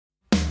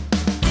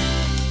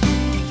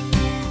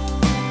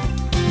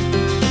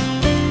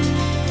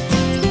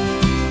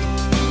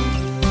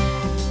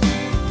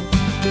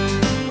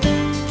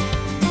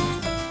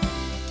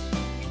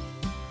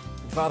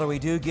Father, we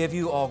do give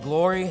you all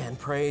glory and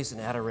praise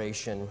and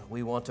adoration.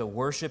 We want to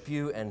worship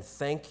you and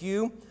thank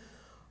you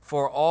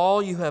for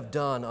all you have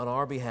done on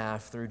our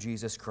behalf through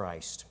Jesus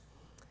Christ.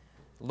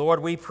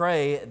 Lord, we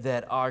pray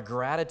that our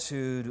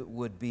gratitude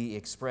would be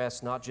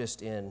expressed not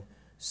just in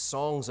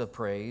songs of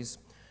praise,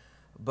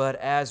 but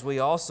as we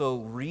also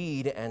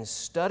read and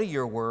study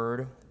your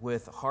word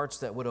with hearts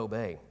that would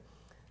obey.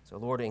 So,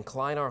 Lord,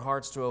 incline our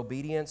hearts to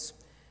obedience.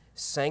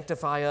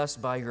 Sanctify us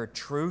by your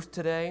truth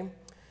today.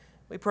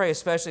 We pray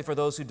especially for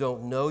those who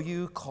don't know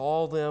you.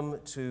 Call them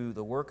to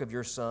the work of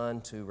your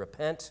Son, to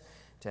repent,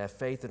 to have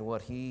faith in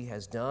what he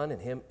has done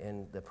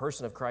in the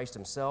person of Christ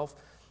himself.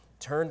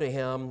 Turn to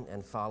him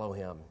and follow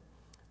him.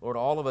 Lord,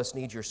 all of us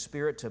need your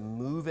Spirit to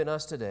move in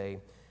us today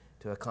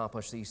to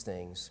accomplish these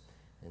things.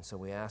 And so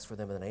we ask for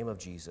them in the name of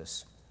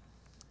Jesus.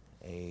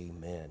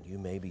 Amen. You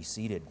may be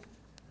seated.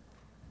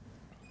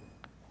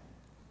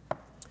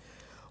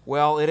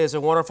 Well, it is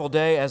a wonderful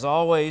day, as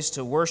always,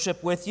 to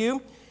worship with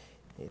you.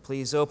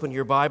 Please open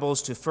your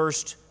Bibles to 1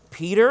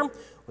 Peter.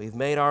 We've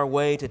made our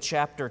way to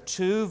chapter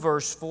 2,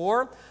 verse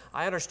 4.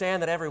 I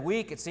understand that every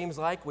week it seems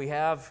like we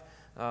have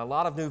a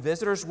lot of new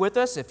visitors with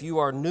us. If you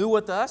are new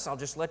with us, I'll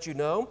just let you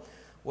know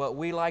what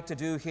we like to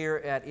do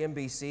here at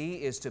MBC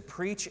is to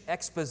preach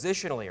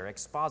expositionally or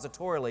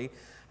expositorily.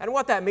 And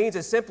what that means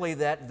is simply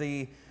that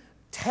the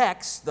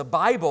text, the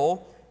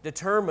Bible,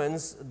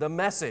 determines the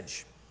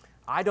message.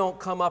 I don't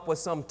come up with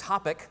some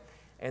topic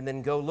and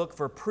then go look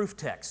for proof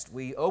text.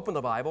 We open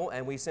the Bible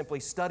and we simply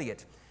study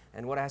it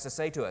and what it has to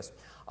say to us.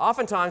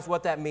 Oftentimes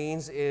what that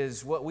means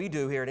is what we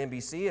do here at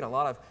NBC, and a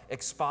lot of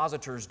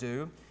expositors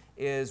do,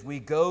 is we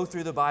go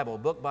through the Bible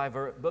book by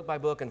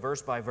book and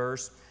verse by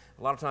verse.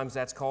 A lot of times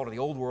that's called, in the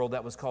old world,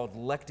 that was called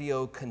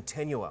lectio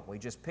continua. We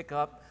just pick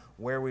up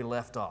where we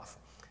left off.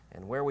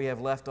 And where we have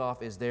left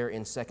off is there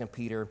in 2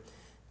 Peter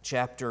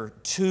chapter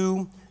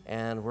 2,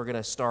 and we're going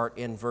to start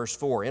in verse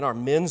 4. In our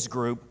men's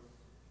group,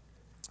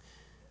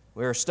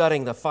 we're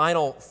studying the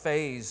final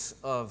phase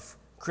of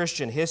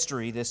Christian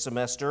history this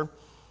semester.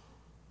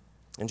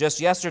 And just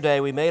yesterday,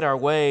 we made our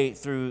way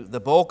through the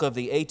bulk of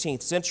the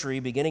 18th century,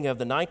 beginning of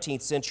the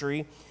 19th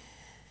century.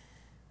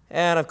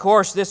 And of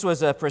course, this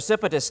was a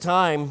precipitous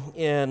time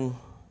in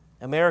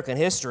American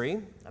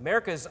history.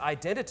 America's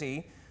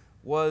identity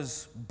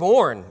was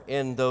born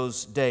in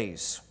those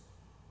days.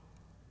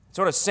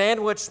 Sort of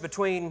sandwiched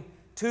between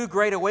two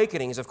great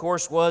awakenings, of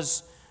course,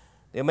 was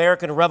the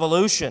American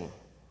Revolution.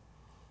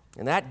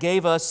 And that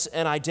gave us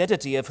an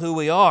identity of who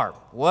we are.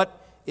 What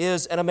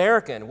is an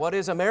American? What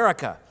is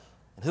America?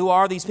 And who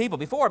are these people?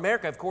 Before,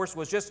 America, of course,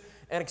 was just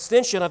an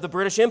extension of the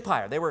British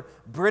Empire. They were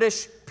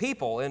British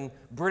people in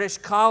British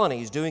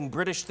colonies doing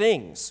British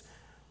things.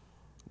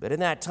 But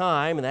in that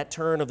time, in that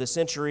turn of the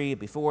century,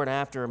 before and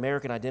after,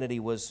 American identity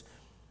was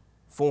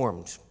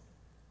formed.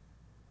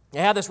 They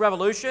had this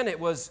revolution. It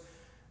was,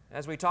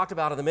 as we talked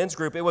about in the men's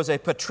group, it was a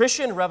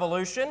patrician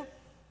revolution.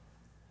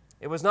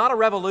 It was not a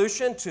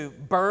revolution to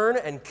burn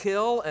and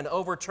kill and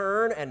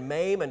overturn and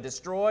maim and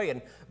destroy and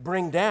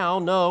bring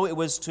down. No, it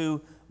was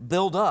to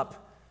build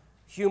up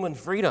human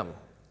freedom.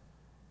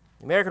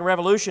 The American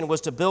Revolution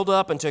was to build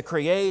up and to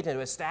create and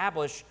to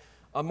establish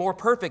a more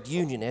perfect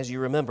union, as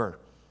you remember.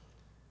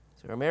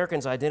 So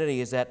Americans'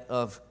 identity is that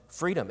of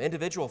freedom,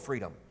 individual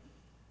freedom.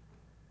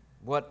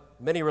 What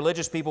many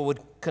religious people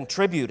would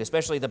contribute,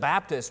 especially the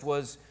Baptist,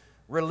 was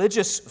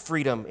religious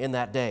freedom in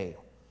that day.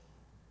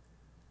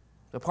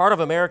 The part of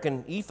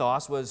American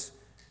ethos was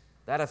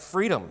that of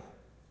freedom.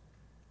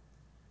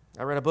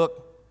 I read a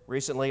book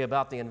recently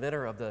about the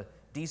inventor of the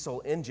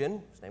diesel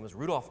engine. His name was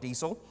Rudolf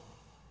Diesel.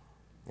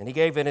 And he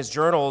gave in his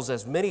journals,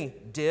 as many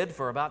did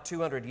for about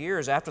 200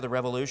 years after the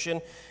Revolution,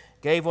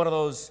 gave one of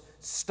those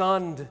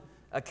stunned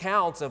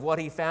accounts of what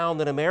he found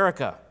in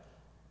America.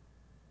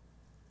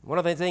 One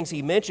of the things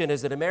he mentioned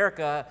is that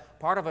America,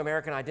 part of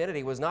American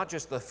identity, was not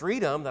just the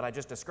freedom that I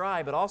just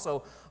described, but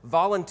also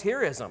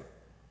volunteerism.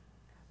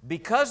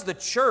 Because the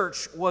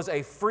church was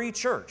a free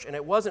church and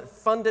it wasn't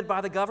funded by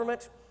the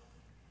government,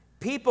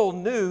 people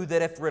knew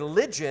that if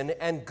religion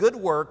and good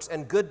works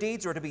and good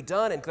deeds were to be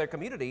done in their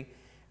community,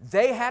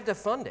 they had to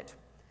fund it.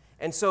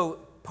 And so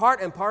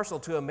part and parcel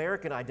to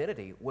American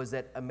identity was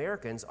that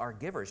Americans are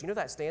givers. You know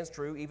that stands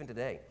true even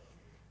today.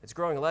 It's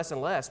growing less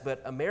and less,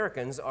 but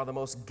Americans are the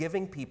most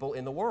giving people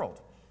in the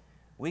world.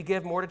 We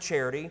give more to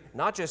charity,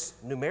 not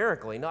just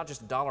numerically, not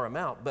just dollar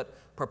amount, but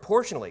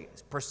proportionally,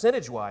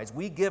 percentage-wise,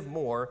 we give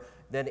more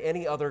than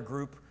any other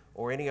group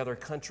or any other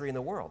country in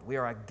the world. We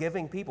are a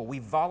giving people. We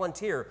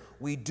volunteer.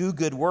 We do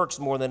good works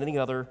more than any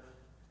other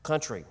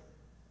country.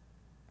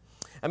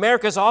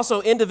 America is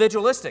also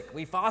individualistic.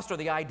 We foster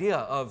the idea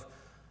of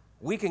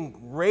we can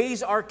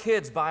raise our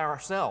kids by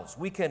ourselves.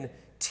 We can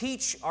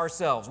teach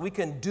ourselves. We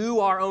can do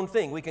our own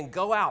thing. We can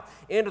go out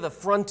into the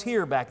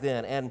frontier back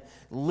then and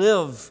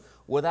live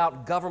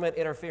without government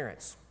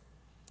interference.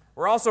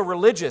 We're also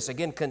religious,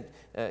 again,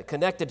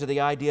 connected to the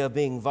idea of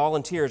being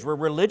volunteers. We're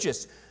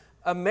religious.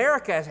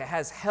 America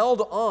has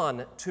held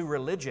on to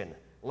religion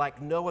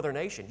like no other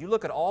nation. You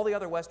look at all the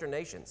other Western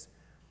nations,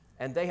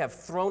 and they have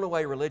thrown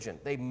away religion.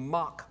 They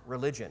mock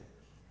religion.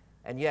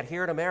 And yet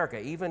here in America,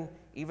 even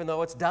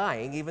though it's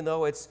dying, even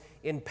though it's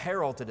in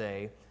peril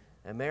today,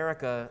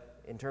 America,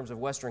 in terms of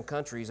Western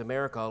countries,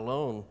 America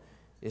alone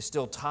is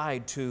still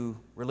tied to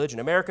religion.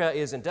 America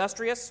is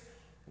industrious.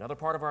 Another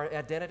part of our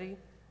identity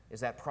is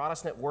that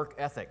Protestant work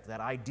ethic,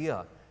 that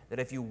idea that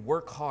if you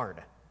work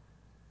hard,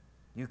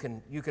 you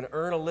can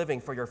earn a living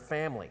for your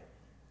family.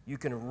 You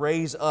can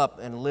raise up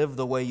and live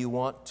the way you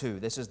want to.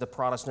 This is the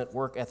Protestant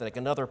work ethic,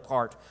 another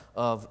part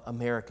of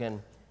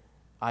American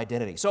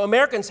identity. So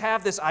Americans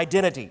have this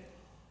identity.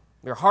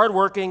 We're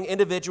hardworking,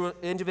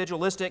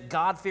 individualistic,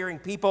 God-fearing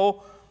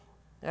people.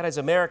 That is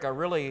America.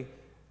 Really,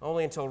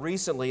 only until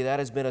recently, that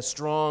has been a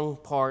strong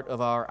part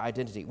of our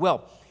identity.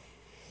 Well,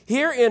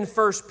 here in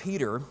 1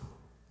 Peter,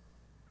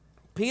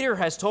 Peter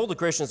has told the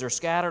Christians they're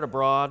scattered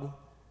abroad.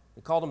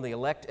 He called them the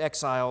elect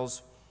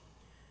exiles.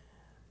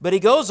 But he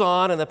goes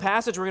on, in the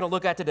passage we're going to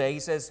look at today, he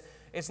says,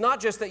 it's not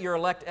just that you're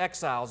elect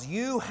exiles.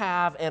 You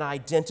have an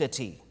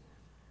identity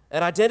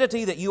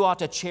that you ought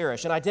to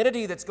cherish, an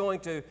identity that's going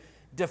to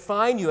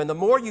define you. And the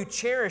more you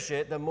cherish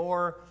it, the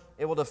more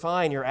it will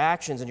define your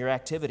actions and your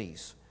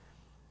activities.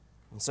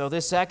 And so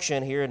this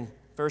section here in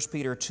 1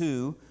 Peter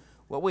 2,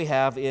 what we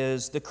have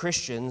is the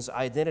Christian's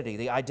identity,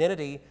 the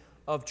identity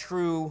of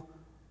true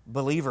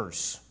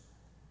believers.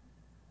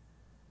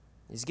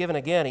 He's given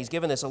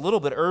this a little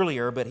bit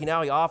earlier, but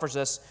now he offers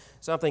us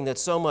something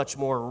that's so much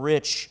more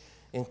rich,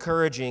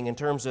 encouraging in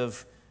terms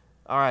of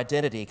our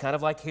identity, kind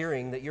of like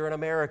hearing that you're an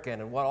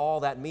American and what all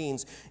that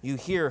means. You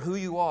hear who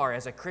you are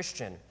as a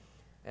Christian,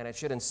 and it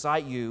should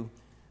incite you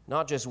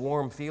not just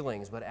warm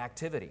feelings, but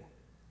activity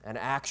and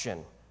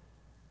action.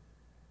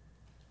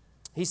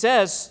 He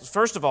says,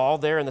 first of all,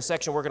 there in the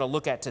section we're going to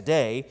look at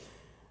today,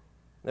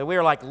 that we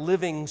are like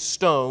living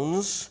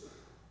stones.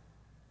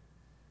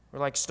 We're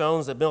like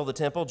stones that build the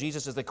temple.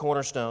 Jesus is the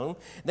cornerstone.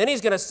 Then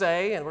he's going to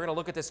say, and we're going to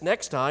look at this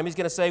next time, he's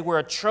going to say we're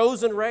a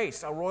chosen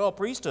race, a royal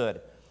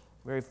priesthood.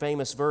 Very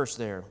famous verse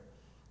there.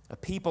 A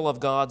people of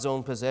God's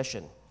own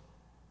possession.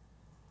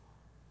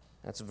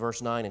 That's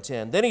verse 9 and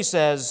 10. Then he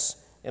says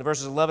in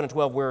verses 11 and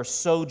 12, we're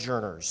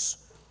sojourners.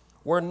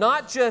 We're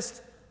not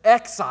just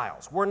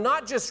exiles. We're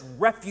not just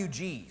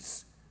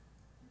refugees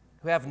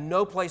who have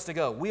no place to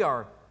go. We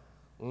are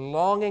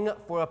longing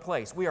for a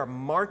place. We are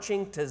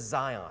marching to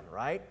Zion,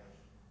 right?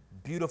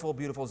 Beautiful,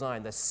 beautiful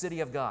Zion, the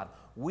city of God.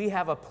 We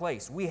have a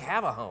place. We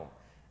have a home.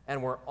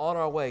 And we're on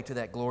our way to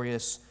that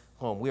glorious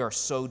home. We are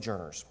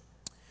sojourners.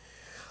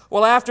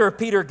 Well, after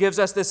Peter gives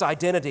us this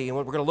identity, and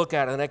what we're going to look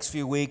at in the next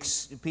few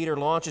weeks, Peter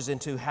launches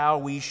into how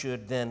we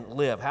should then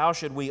live. How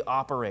should we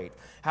operate?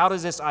 How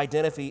does this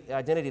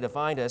identity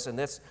define us? And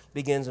this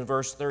begins in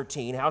verse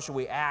 13. How should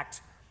we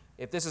act?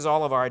 If this is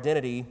all of our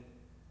identity,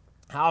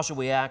 how should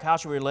we act? How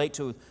should we relate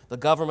to the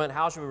government?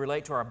 How should we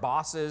relate to our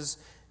bosses?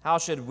 How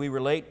should we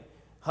relate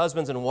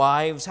husbands and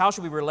wives? How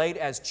should we relate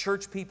as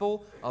church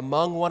people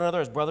among one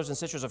another, as brothers and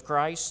sisters of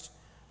Christ?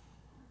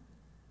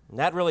 And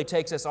that really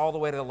takes us all the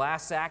way to the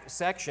last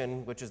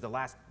section, which is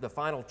the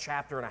final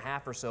chapter and a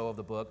half or so of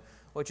the book,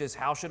 which is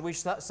how should we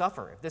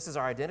suffer? If this is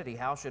our identity,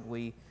 how should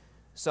we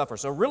suffer?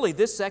 So really,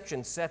 this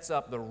section sets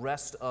up the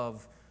rest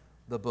of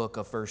the book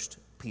of 1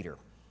 Peter.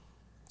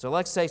 So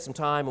let's take some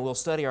time and we'll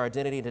study our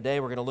identity.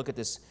 Today we're going to look at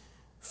this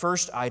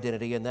first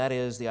identity, and that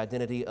is the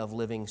identity of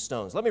living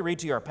stones. Let me read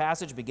to you our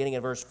passage beginning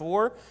in verse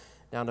 4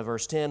 down to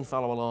verse 10.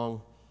 Follow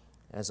along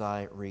as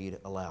I read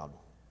aloud.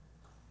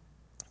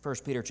 1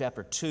 Peter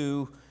chapter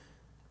 2,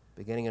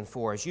 beginning in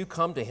 4. As you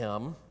come to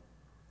him,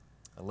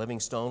 a living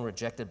stone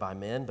rejected by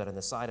men, but in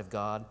the sight of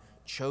God,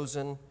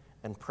 chosen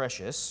and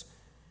precious,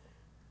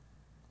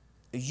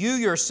 you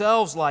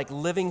yourselves, like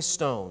living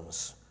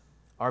stones,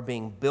 are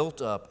being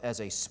built up as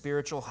a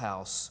spiritual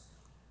house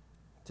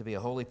to be a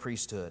holy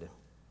priesthood,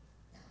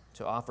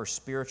 to offer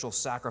spiritual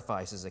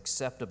sacrifices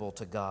acceptable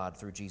to God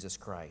through Jesus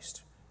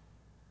Christ.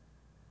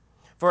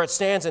 For it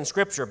stands in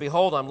Scripture,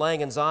 behold, I'm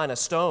laying in Zion a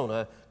stone,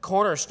 a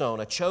cornerstone,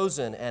 a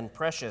chosen and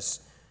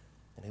precious,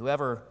 and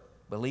whoever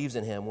believes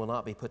in him will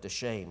not be put to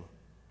shame.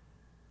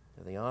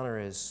 And the honor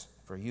is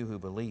for you who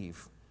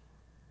believe.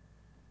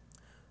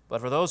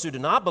 But for those who do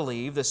not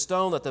believe, the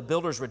stone that the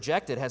builders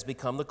rejected has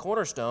become the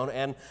cornerstone,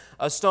 and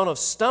a stone of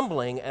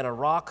stumbling and a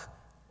rock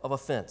of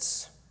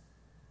offense.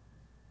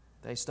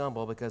 They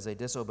stumble because they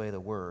disobey the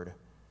word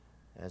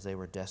as they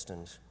were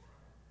destined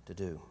to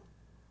do.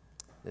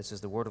 This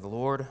is the word of the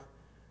Lord.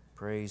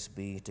 Praise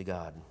be to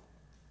God.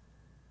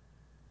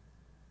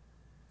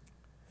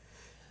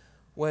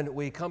 When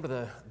we come to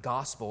the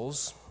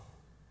Gospels,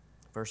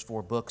 first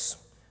 4 books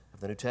of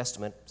the New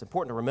Testament, it's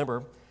important to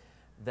remember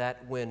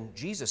that when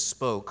Jesus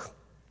spoke,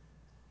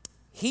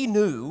 he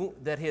knew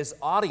that his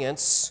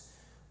audience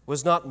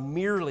was not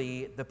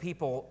merely the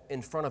people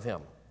in front of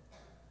him,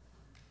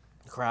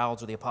 the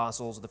crowds or the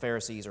apostles or the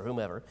Pharisees or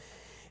whomever.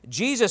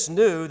 Jesus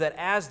knew that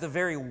as the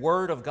very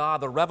Word of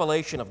God, the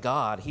revelation of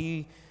God,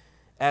 he,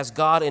 as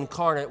God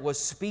incarnate, was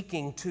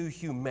speaking to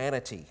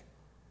humanity.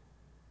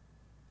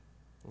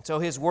 And so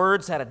his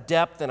words had a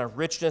depth and a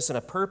richness and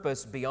a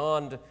purpose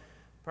beyond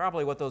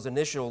probably what those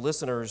initial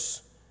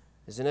listeners,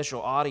 his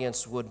initial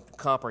audience, would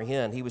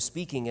comprehend. He was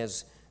speaking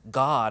as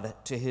God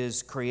to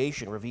his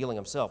creation, revealing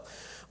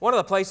himself. One of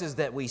the places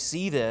that we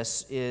see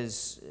this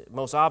is,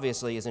 most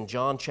obviously, is in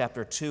John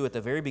chapter 2 at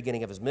the very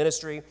beginning of his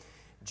ministry.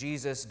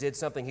 Jesus did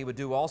something he would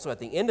do also at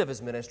the end of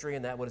his ministry,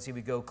 and that was he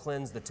would go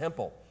cleanse the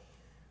temple.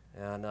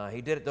 And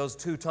he did it those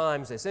 2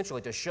 times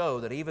essentially to show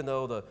that even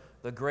though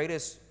the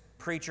greatest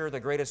preacher, the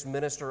greatest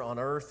minister on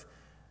earth,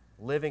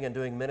 living and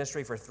doing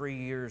ministry for 3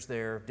 years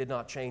there, did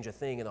not change a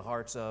thing in the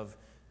hearts of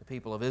the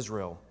people of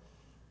Israel.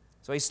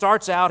 So he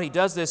starts out, he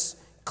does this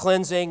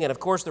cleansing, and of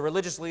course the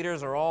religious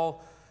leaders are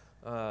all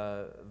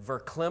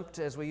verklempt,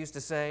 as we used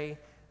to say.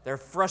 They're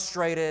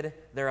frustrated,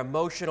 they're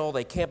emotional,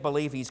 they can't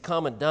believe he's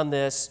come and done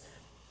this.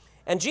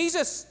 And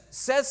Jesus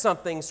says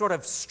something sort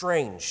of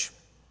strange.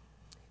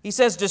 He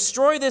says,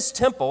 "Destroy this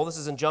temple," this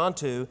is in John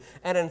 2,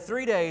 "and in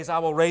 3 days I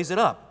will raise it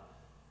up."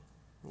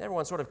 And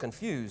everyone's sort of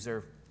confused.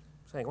 They're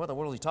saying, what in the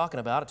world is he talking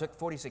about? It took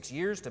 46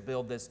 years to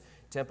build this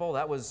temple.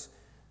 That was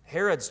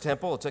Herod's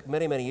temple. It took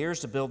many, many years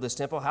to build this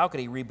temple. How could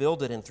he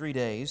rebuild it in 3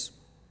 days?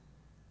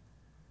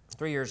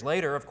 3 years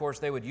later, of course,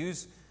 they would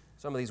use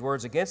some of these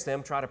words against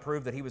them, try to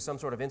prove that he was some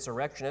sort of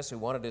insurrectionist who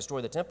wanted to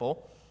destroy the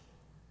temple.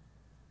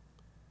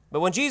 But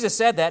when Jesus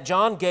said that,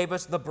 John gave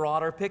us the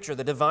broader picture,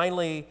 the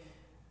divinely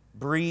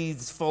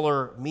breathed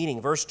fuller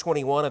meaning. Verse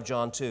 21 of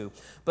John 2.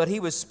 "But he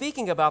was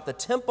speaking about the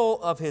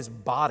temple of his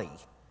body.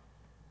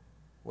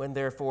 When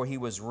therefore he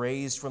was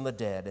raised from the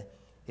dead,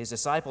 his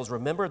disciples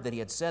remembered that he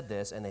had said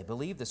this, and they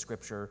believed the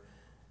scripture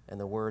and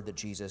the word that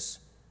Jesus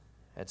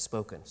had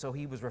spoken." So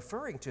he was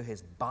referring to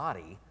his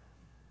body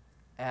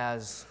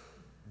as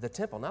the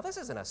temple. Now, this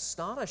is an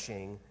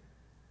astonishing,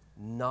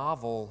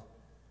 novel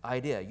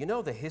idea. You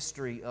know the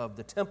history of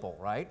the temple,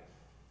 right?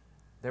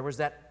 There was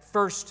that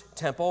first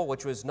temple,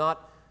 which was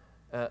not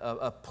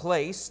a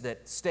place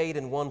that stayed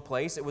in one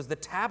place. It was the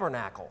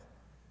tabernacle.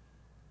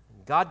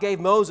 God gave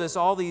Moses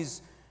all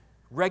these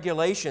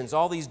regulations,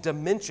 all these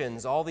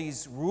dimensions, all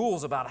these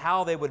rules about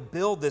how they would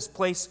build this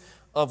place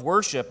of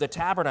worship, the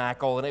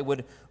tabernacle, and it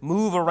would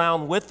move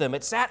around with them.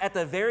 It sat at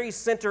the very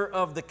center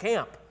of the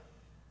camp.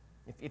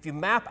 If you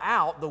map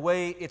out the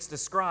way it's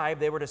described,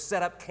 they were to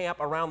set up camp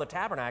around the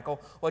tabernacle.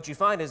 What you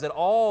find is that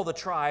all the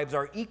tribes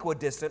are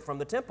equidistant from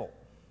the temple.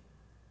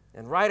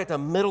 And right at the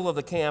middle of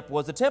the camp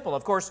was the temple.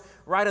 Of course,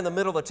 right in the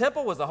middle of the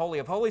temple was the Holy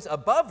of Holies,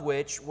 above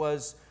which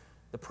was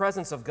the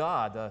presence of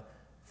God, the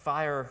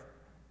fire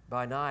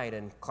by night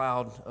and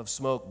cloud of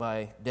smoke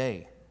by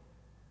day.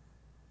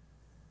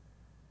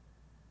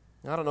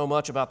 I don't know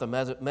much about the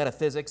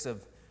metaphysics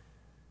of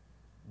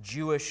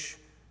Jewish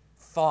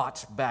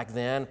thought back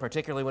then,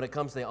 particularly when it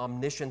comes to the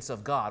omniscience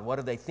of God. What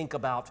did they think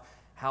about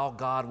how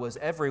God was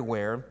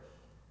everywhere?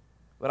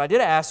 But I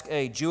did ask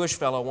a Jewish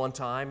fellow one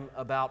time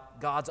about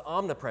God's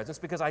omnipresence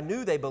because I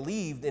knew they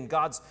believed in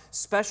God's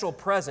special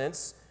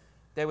presence.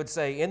 They would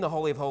say in the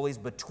Holy of Holies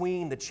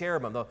between the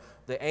cherubim,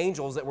 the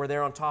angels that were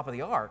there on top of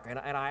the ark. And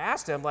I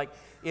asked him, like,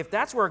 if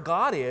that's where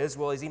God is,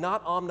 well, is he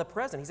not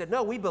omnipresent? He said,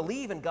 no, we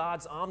believe in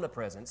God's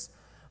omnipresence,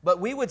 but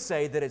we would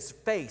say that his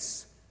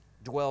face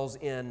dwells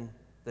in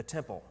the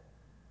temple.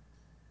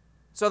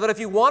 So that if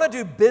you want to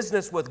do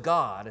business with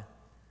God,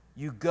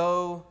 you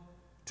go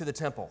to the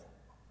temple.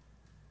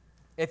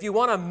 If you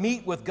want to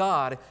meet with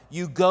God,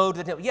 you go to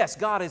the temple. Yes,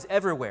 God is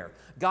everywhere.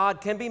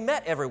 God can be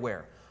met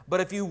everywhere.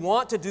 But if you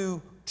want to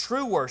do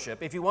true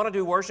worship, if you want to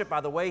do worship by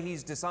the way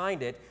he's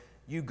designed it,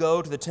 you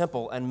go to the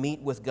temple and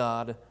meet with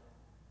God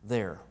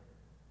there.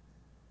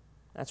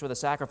 That's where the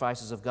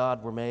sacrifices of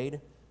God were made.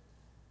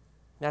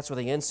 That's where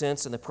the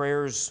incense and the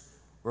prayers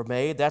were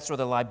made. That's where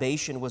the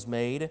libation was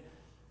made.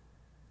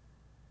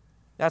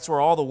 That's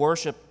where all the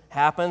worship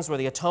happens, where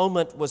the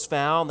atonement was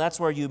found. That's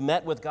where you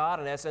met with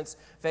God, in essence,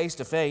 face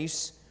to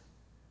face.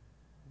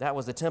 That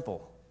was the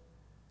temple.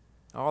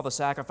 All the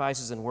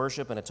sacrifices and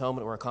worship and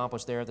atonement were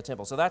accomplished there at the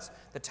temple. So that's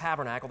the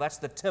tabernacle. That's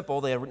the temple,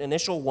 the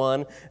initial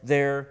one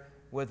there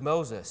with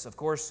Moses. Of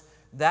course,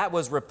 that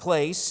was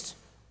replaced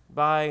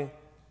by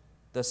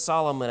the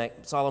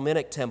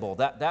Solomonic temple.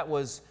 That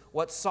was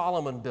what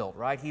Solomon built,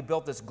 right? He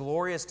built this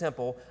glorious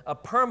temple, a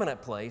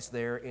permanent place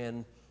there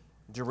in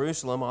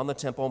Jerusalem on the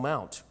Temple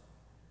Mount.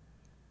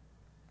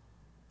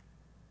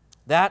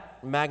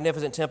 That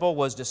magnificent temple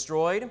was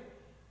destroyed.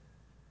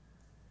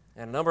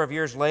 And a number of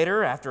years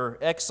later, after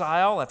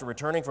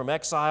returning from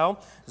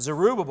exile,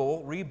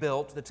 Zerubbabel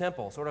rebuilt the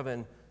temple, sort of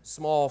in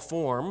small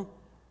form.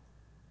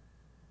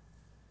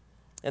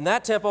 And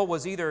that temple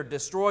was either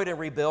destroyed and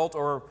rebuilt,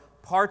 or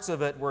parts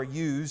of it were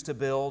used to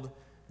build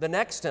the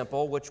next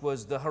temple, which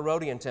was the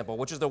Herodian temple,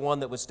 which is the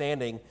one that was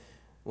standing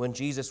when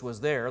Jesus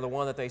was there, the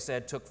one that they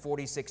said took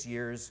 46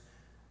 years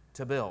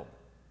to build.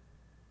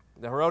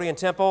 The Herodian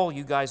temple,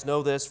 you guys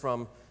know this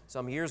from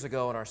some years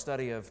ago in our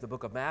study of the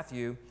book of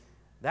Matthew,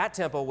 that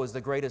temple was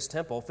the greatest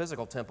temple,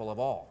 physical temple of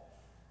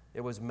all.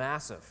 It was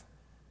massive.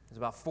 It was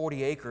about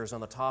 40 acres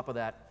on the top of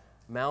that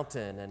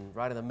mountain, and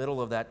right in the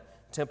middle of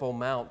that Temple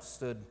Mount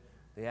stood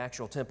the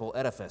actual temple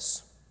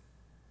edifice.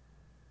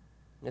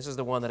 This is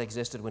the one that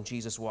existed when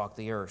Jesus walked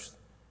the earth.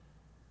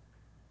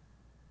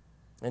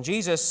 And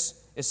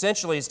Jesus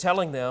essentially is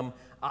telling them,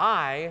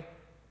 I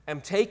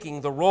am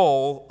taking the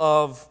role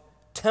of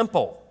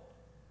temple.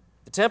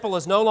 The temple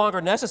is no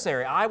longer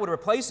necessary. I would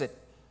replace it.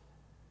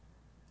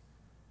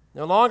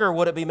 No longer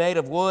would it be made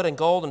of wood and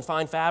gold and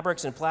fine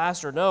fabrics and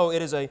plaster. No,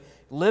 it is a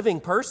living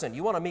person.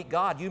 You want to meet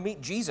God, you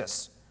meet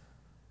Jesus,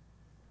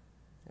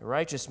 a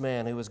righteous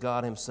man who is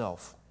God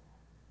himself.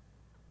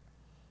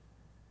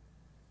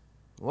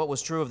 What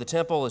was true of the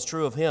temple is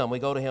true of him. We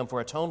go to him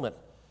for atonement.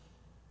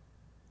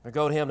 We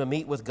go to him to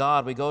meet with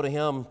God. We go to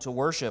him to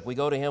worship. We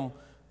go to him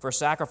for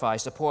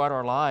sacrifice, to pour out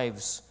our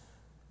lives.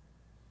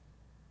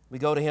 We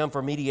go to him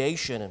for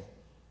mediation. And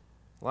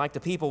like the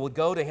people would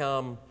go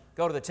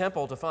to the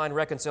temple to find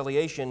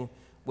reconciliation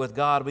with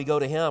God, we go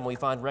to him, we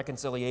find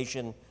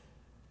reconciliation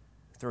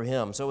through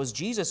him. So it was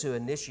Jesus who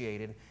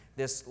initiated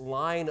this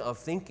line of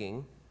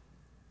thinking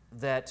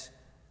that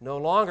no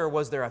longer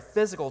was there a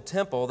physical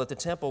temple, that the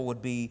temple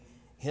would be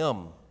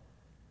him,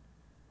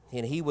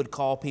 and he would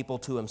call people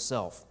to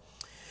himself.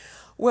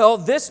 Well,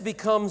 this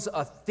becomes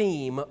a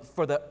theme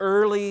for the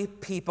early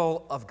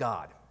people of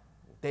God.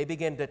 They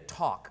begin to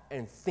talk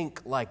and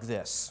think like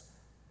this.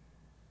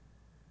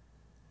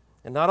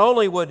 And not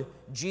only would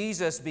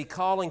Jesus be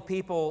calling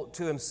people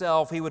to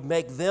himself, he would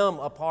make them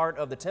a part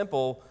of the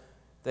temple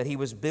that he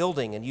was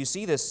building. And you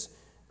see this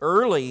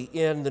early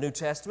in the New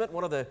Testament.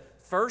 One of the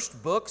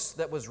first books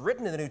that was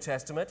written in the New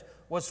Testament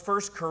was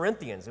 1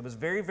 Corinthians. It was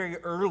very, very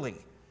early.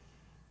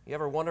 You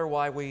ever wonder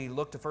why we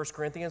look to 1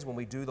 Corinthians when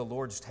we do the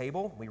Lord's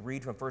table? We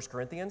read from 1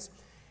 Corinthians.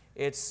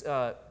 It's,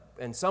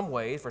 in some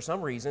ways, for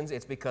some reasons,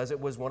 it's because it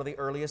was one of the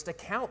earliest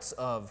accounts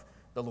of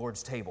the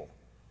Lord's table.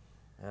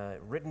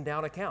 Written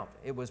down account.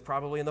 It was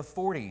probably in the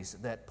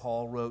 40s that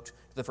Paul wrote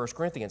the 1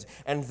 Corinthians.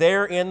 And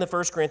there in the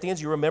 1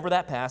 Corinthians, you remember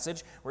that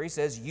passage where he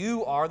says,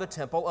 you are the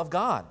temple of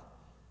God.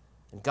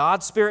 And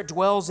God's Spirit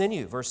dwells in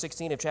you. Verse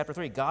 16 of chapter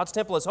 3, God's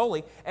temple is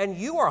holy, and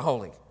you are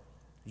holy.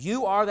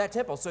 You are that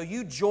temple. So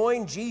you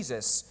join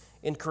Jesus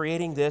in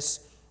creating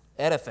this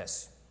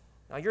edifice.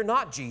 Now, you're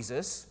not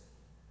Jesus,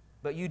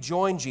 but you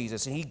join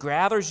Jesus, and he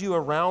gathers you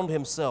around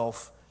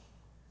himself,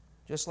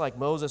 just like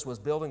Moses was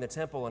building the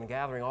temple and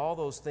gathering all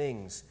those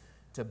things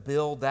to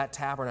build that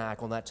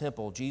tabernacle and that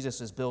temple. Jesus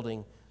is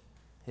building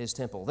his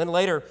temple. Then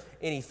later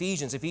in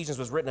Ephesians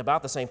was written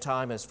about the same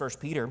time as 1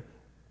 Peter.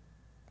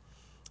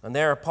 And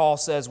there Paul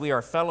says, we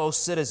are fellow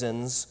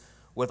citizens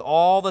with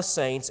all the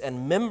saints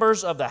and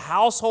members of the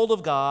household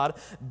of God,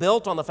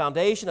 built on the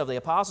foundation of the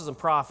apostles and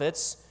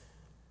prophets,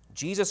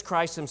 Jesus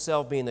Christ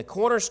himself being the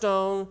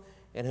cornerstone,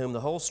 in whom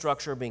the whole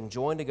structure being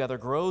joined together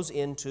grows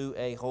into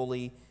a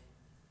holy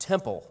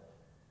temple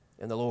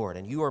in the Lord.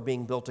 And you are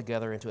being built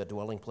together into a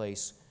dwelling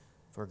place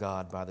for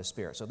God by the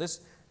Spirit. So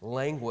this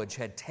language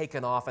had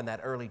taken off in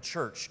that early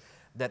church,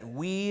 that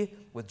we,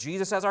 with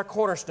Jesus as our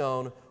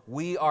cornerstone,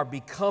 we are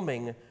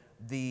becoming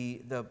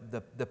the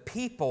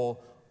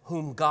people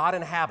whom God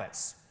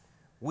inhabits.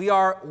 We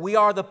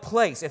are the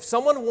place. If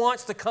someone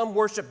wants to come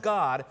worship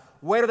God,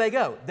 where do they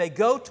go? They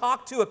go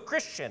talk to a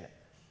Christian,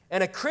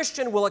 and a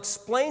Christian will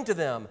explain to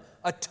them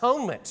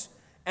atonement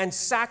and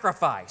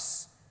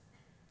sacrifice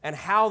and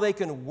how they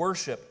can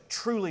worship,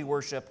 truly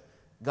worship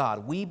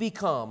God. We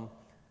become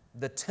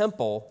the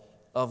temple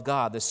of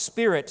God. The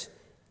Spirit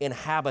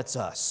inhabits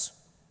us.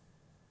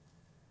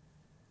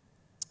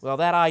 Well,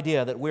 that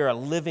idea that we're a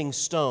living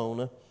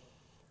stone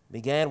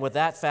began with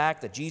that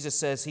fact that Jesus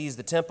says he's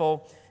the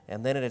temple,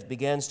 and then it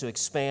begins to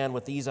expand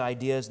with these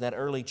ideas in that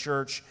early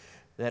church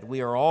that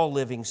we are all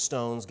living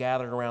stones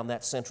gathered around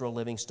that central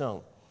living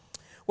stone.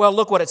 Well,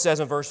 look what it says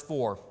in verse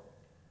 4.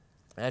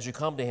 As you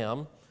come to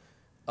him,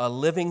 a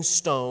living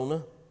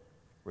stone,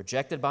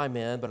 rejected by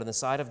men, but in the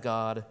sight of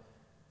God,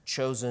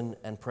 chosen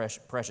and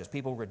precious.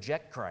 People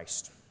reject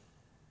Christ.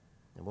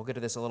 And we'll get to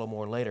this a little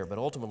more later, but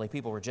ultimately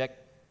people reject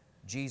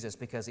Jesus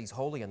because he's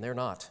holy and they're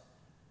not.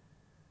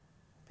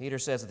 Peter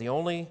says that the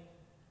only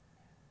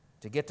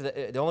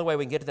way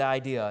we can get to the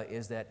idea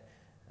is that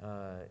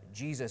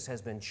Jesus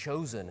has been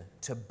chosen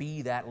to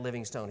be that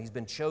living stone. He's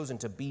been chosen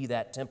to be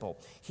that temple.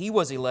 He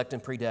was elect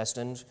and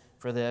predestined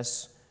for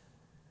this,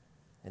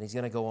 and he's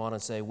going to go on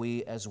and say,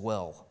 we as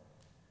well.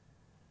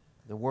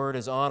 The word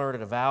is honored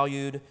and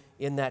valued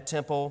in that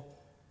temple.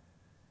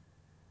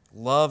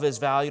 Love is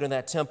valued in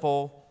that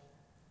temple.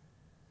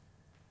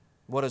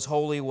 What is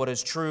holy, what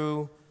is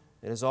true,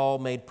 it is all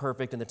made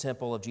perfect in the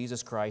temple of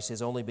Jesus Christ,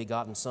 his only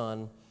begotten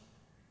Son.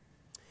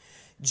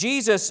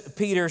 Jesus,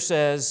 Peter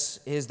says,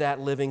 is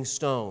that living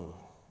stone.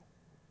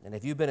 And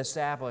if you've been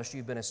established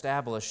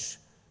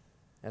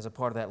as a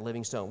part of that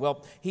living stone.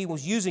 Well, he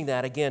was using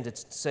that again to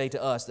say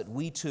to us that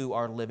we too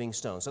are living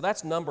stones. So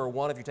that's number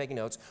one if you're taking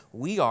notes.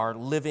 We are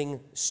living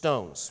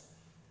stones.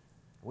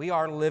 We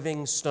are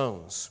living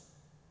stones.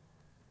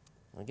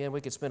 Again,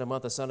 we could spend a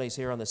month of Sundays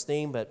here on this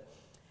theme, but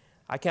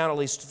I count at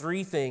least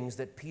three things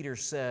that Peter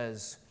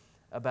says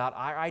about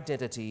our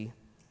identity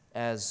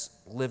as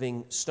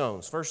living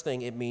stones. First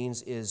thing it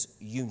means is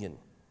union.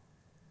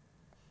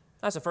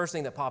 That's the first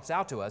thing that pops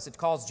out to us. It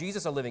calls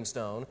Jesus a living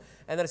stone,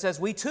 and then it says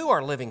we too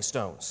are living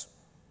stones.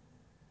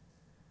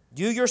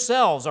 You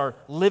yourselves are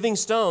living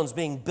stones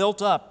being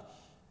built up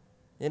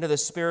into the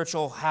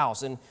spiritual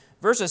house. In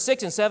Verses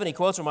 6 and 7, he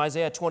quotes from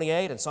Isaiah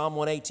 28 and Psalm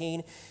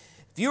 118.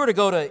 If you were to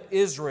go to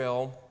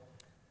Israel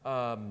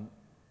and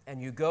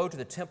you go to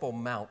the Temple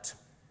Mount,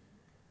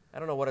 I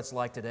don't know what it's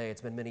like today. It's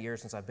been many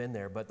years since I've been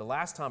there, but the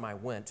last time I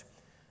went,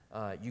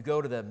 you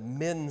go to the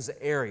men's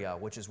area,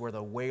 which is where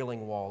the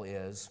Wailing Wall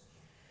is.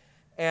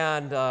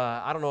 And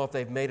I don't know if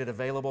they've made it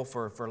available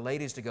for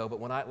ladies to go,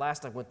 but when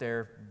last I went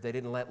there, they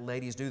didn't let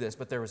ladies do this,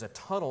 but there was a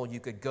tunnel you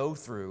could go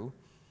through,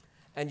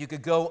 and you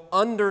could go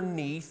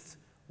underneath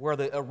where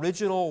the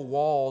original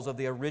walls of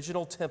the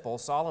original temple,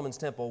 Solomon's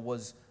temple,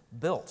 was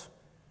built.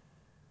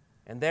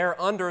 And there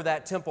under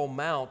that Temple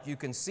Mount, you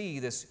can see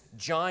this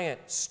giant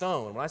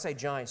stone. When I say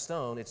giant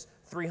stone, it's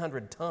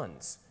 300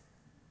 tons.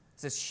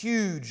 It's this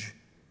huge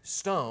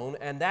stone,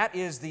 and that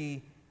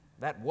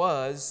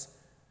was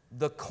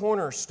the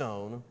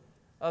cornerstone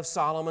of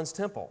Solomon's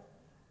temple.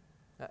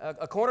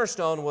 A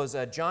cornerstone was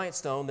a giant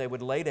stone they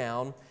would lay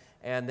down,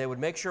 and they would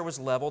make sure it was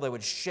level. They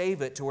would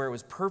shave it to where it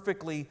was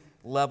perfectly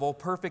level,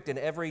 perfect in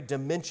every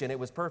dimension. It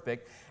was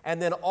perfect. And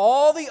then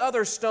all the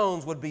other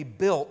stones would be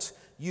built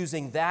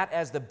using that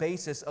as the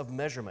basis of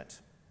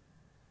measurement.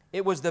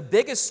 It was the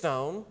biggest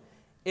stone.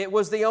 It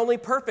was the only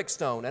perfect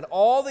stone. And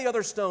all the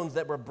other stones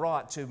that were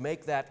brought to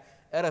make that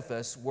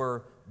edifice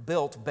were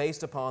built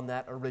based upon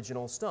that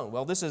original stone.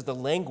 Well, this is the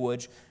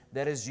language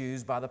that is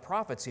used by the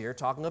prophets here,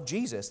 talking of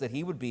Jesus, that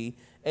he would be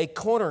a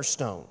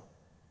cornerstone.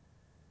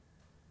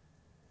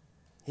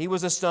 He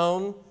was a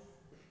stone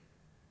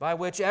by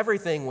which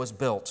everything was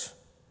built.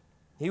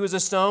 He was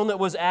a stone that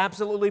was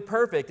absolutely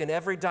perfect in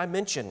every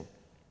dimension.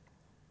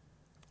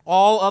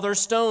 All other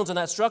stones in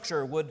that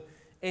structure would,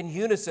 in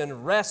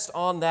unison, rest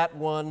on that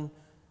one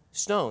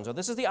stone. So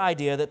this is the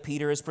idea that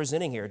Peter is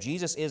presenting here.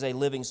 Jesus is a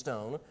living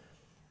stone,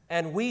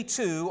 and we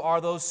too are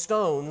those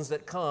stones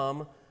that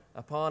come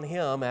upon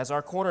him as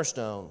our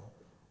cornerstone.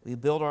 We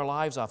build our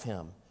lives off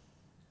him.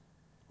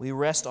 We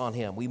rest on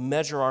him. We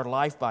measure our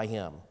life by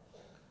him.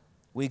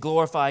 We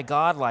glorify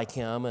God like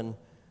him, and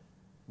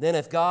then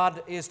if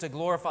God is to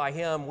glorify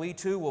him, we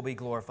too will be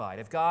glorified.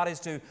 If God is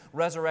to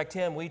resurrect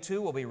him, we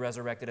too will be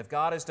resurrected. If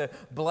God is to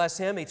bless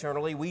him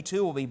eternally, we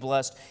too will be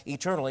blessed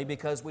eternally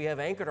because we have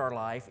anchored our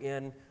life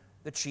in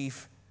the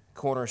chief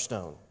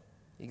cornerstone.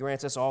 He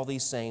grants us all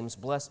these same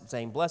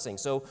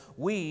blessings. So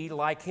we,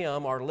 like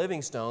him, are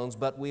living stones,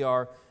 but we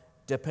are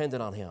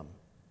dependent on him.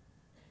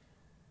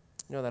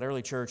 You know, that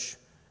early church,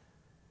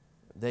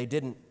 they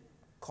didn't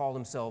call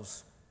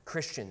themselves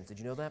Christians. Did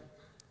you know that?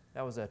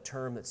 That was a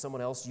term that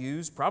someone else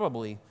used,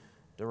 probably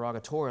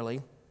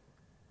derogatorily.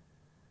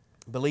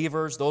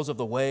 Believers, those of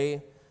the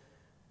way.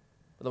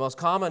 But the most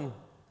common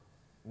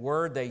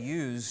word they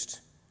used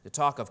to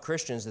talk of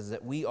Christians is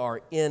that we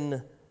are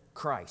in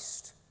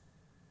Christ.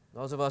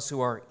 Those of us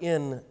who are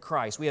in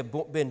Christ, we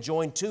have been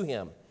joined to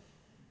him.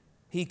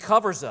 He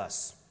covers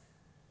us.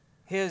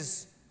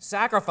 His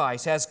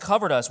sacrifice has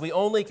covered us. We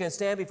only can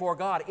stand before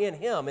God in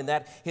him, in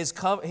that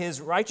his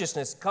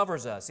righteousness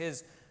covers us.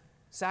 His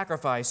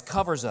sacrifice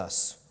covers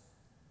us.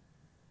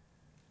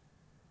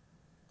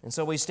 And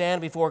so we stand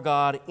before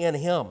God in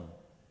him.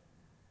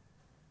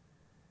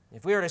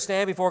 If we are to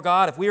stand before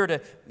God, if we are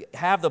to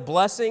have the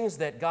blessings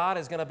that God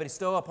is going to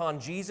bestow upon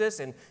Jesus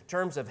in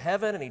terms of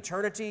heaven and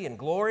eternity and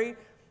glory,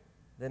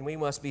 then we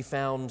must be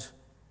found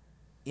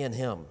in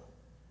him.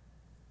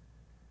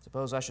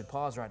 Suppose I should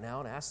pause right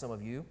now and ask some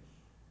of you,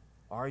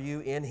 are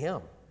you in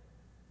him?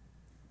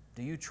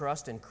 Do you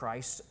trust in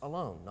Christ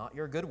alone? Not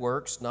your good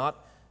works,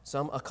 not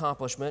some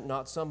accomplishment,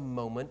 not some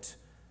moment.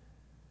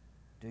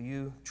 Do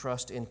you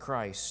trust in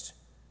Christ?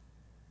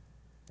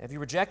 Have you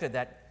rejected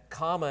that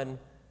common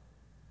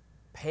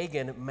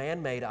pagan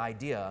man-made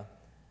idea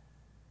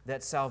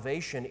that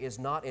salvation is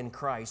not in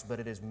Christ, but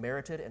it is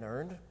merited and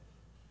earned?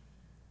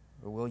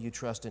 Or will you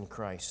trust in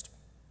Christ?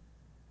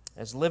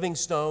 As living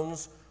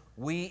stones,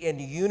 we in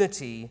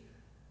unity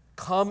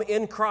come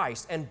in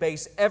Christ and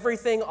base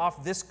everything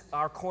off this,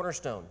 our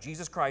cornerstone.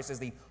 Jesus Christ is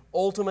the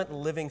ultimate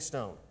living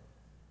stone.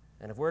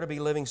 And if we're to be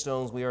living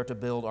stones, we are to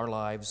build our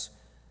lives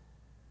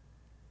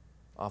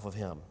off of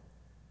him.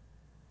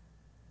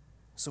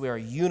 So we are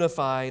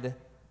unified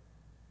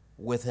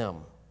with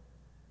him.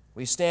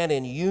 We stand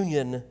in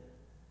union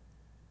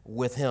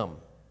with him.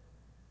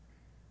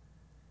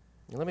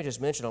 And let me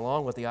just mention,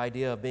 along with the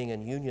idea of being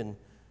in union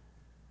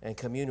and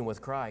communion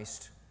with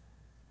Christ,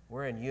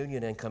 we're in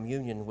union and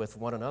communion with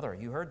one another.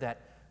 You heard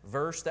that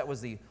verse? That was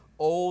the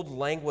old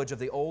language of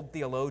the old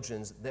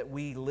theologians, that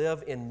we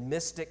live in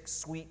mystic,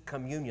 sweet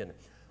communion.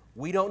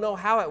 We don't know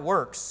how it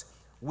works.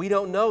 We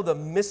don't know the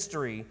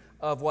mystery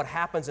of what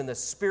happens in the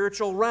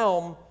spiritual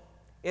realm.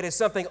 It is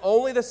something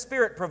only the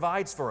Spirit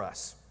provides for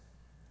us.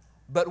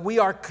 But we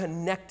are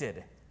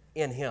connected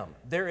in him.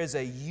 There is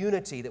a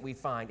unity that we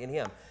find in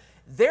him.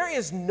 There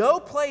is no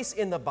place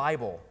in the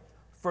Bible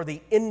for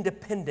the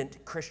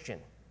independent Christian.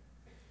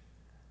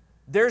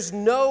 There's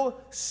no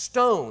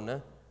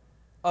stone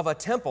of a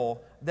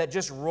temple that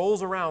just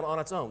rolls around on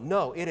its own.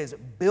 No, it is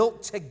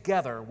built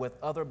together with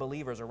other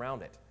believers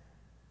around it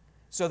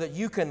so that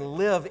you can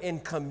live in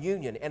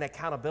communion and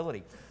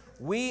accountability.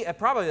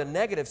 probably the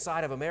negative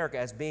side of America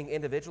as being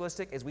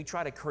individualistic is we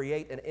try to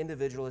create an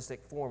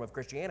individualistic form of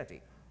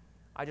Christianity.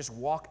 I just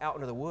walk out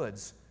into the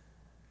woods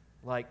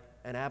like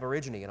an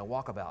aborigine in a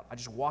walkabout. I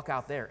just walk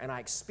out there and I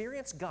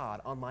experience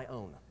God on my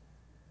own.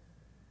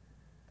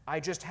 I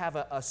just have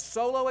a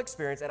solo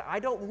experience and I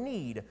don't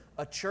need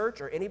a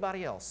church or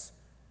anybody else.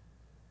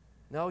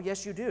 No,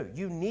 yes you do.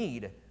 You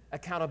need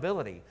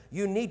accountability.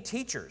 You need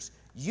teachers.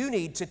 You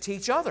need to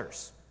teach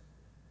others.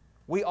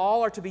 We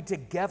all are to be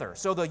together.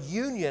 So the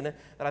union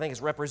that I think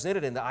is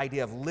represented in the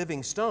idea of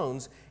living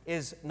stones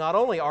is not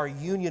only our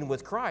union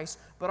with Christ,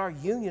 but our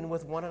union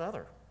with one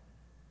another.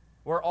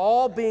 We're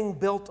all being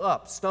built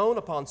up, stone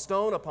upon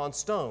stone upon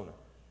stone,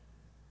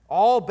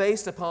 all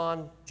based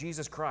upon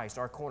Jesus Christ,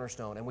 our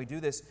cornerstone, and we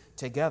do this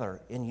together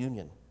in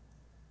union.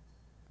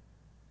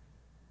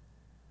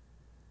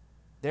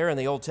 There in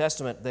the Old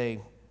Testament,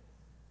 they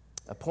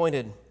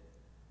appointed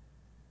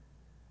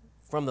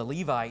from the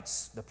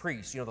Levites, the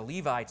priests. The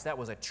Levites, that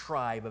was a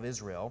tribe of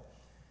Israel.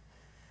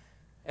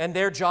 And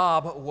their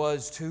job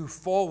was to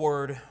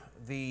forward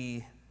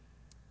the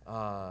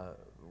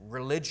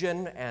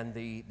religion and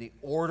the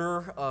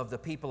order of the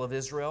people of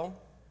Israel.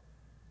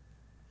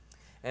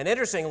 And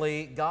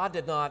interestingly, God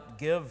did not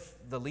give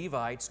the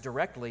Levites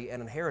directly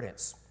an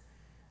inheritance.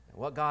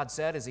 What God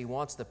said is He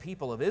wants the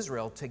people of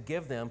Israel to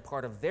give them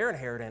part of their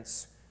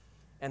inheritance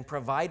and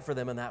provide for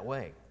them in that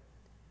way.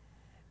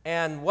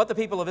 And what the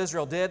people of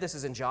Israel did, this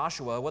is in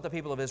Joshua, what the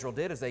people of Israel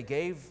did is they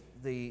gave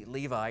the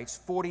Levites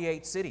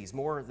 48 cities,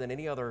 more than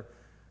any other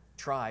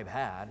tribe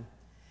had.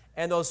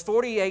 And those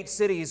 48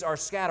 cities are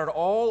scattered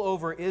all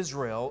over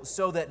Israel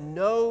so that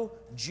no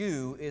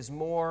Jew is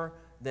more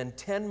than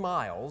 10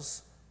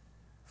 miles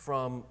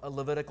from a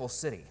Levitical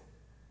city.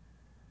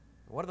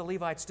 What did the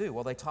Levites do?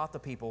 Well, they taught the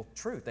people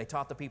truth. They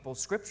taught the people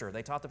Scripture.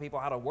 They taught the people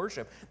how to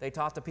worship. They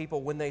taught the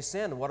people when they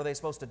sinned, what are they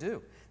supposed to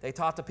do? They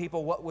taught the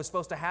people what was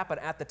supposed to happen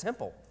at the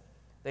temple.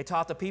 They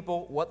taught the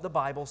people what the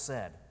Bible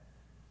said.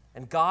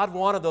 And God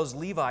wanted those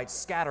Levites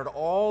scattered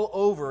all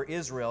over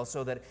Israel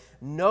so that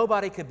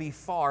nobody could be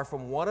far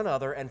from one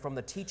another and from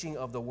the teaching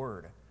of the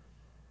Word.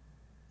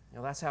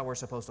 That's how we're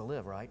supposed to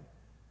live, right?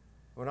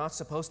 We're not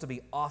supposed to be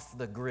off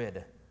the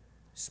grid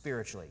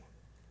spiritually.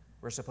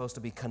 We're supposed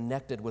to be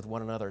connected with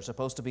one another,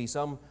 supposed to be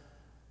some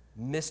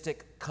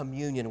mystic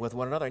communion with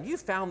one another. And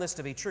you've found this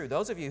to be true.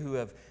 Those of you who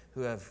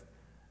have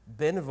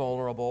been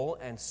vulnerable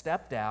and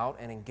stepped out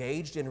and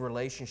engaged in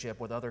relationship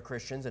with other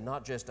Christians, and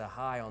not just a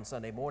hi on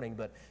Sunday morning,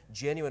 but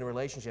genuine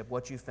relationship,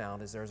 what you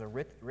found is there's a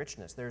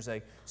richness. There's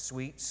a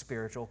sweet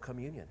spiritual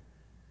communion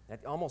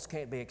that almost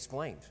can't be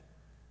explained,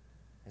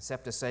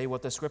 except to say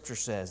what the Scripture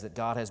says, that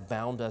God has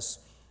bound us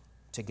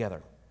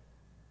together.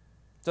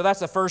 So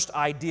that's the first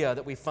idea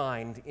that we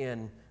find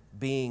in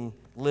being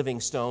living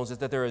stones, is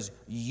that there is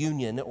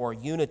union or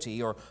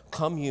unity or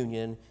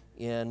communion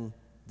in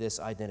this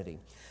identity.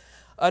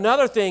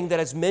 Another thing that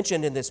is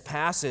mentioned in this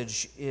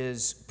passage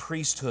is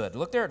priesthood.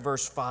 Look there at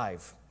verse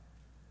 5.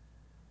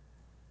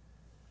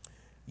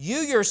 You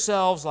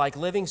yourselves, like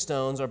living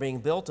stones, are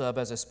being built up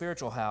as a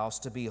spiritual house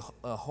to be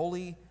a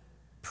holy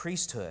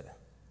priesthood,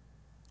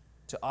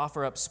 to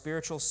offer up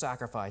spiritual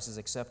sacrifices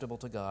acceptable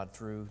to God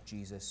through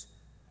Jesus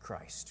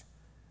Christ.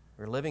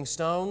 We're living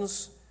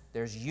stones,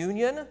 there's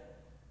union,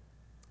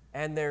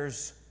 and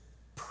there's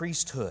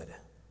priesthood.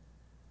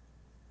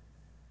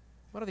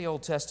 What do the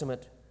Old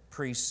Testament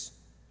priests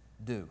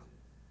do?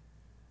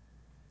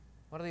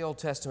 What do the Old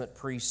Testament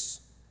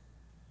priests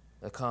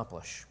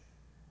accomplish?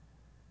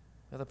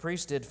 Now, the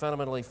priests did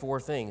fundamentally four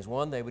things.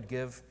 One, they would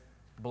give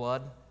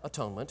blood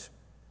atonement.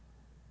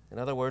 In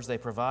other words, they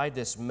provide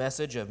this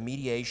message of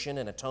mediation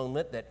and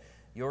atonement that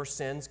your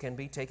sins can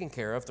be taken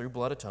care of through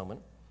blood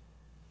atonement.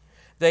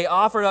 They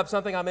offered up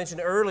something I mentioned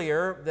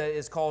earlier that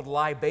is called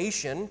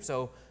libation.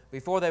 So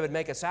before they would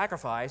make a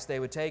sacrifice, they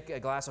would take a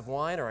glass of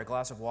wine or a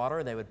glass of water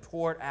and they would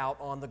pour it out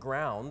on the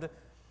ground.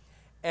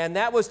 And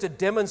that was to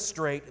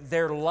demonstrate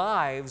their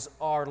lives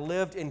are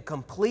lived in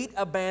complete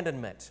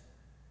abandonment.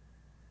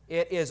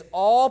 It is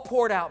all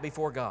poured out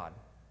before God.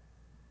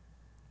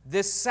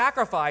 This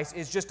sacrifice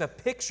is just a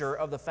picture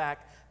of the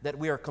fact that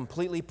we are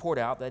completely poured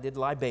out. They did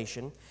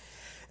libation.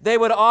 They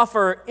would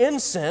offer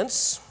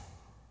incense,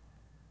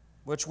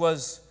 which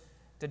was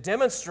to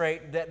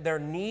demonstrate that their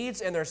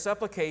needs and their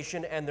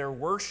supplication and their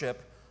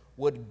worship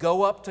would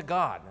go up to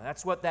God.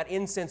 That's what that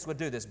incense would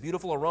do. This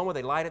beautiful aroma,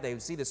 they light it, they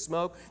would see the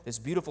smoke, this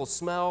beautiful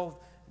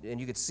smell, and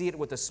you could see it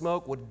with the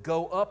smoke, would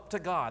go up to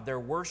God. Their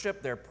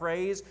worship, their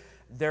praise,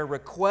 their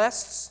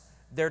requests,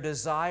 their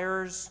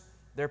desires,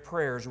 their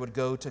prayers would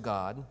go to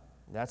God.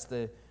 That's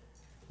the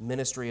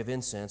ministry of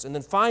incense. And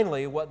then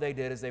finally, what they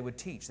did is they would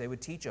teach. They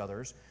would teach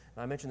others.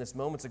 And I mentioned this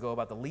moments ago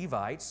about the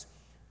Levites,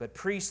 but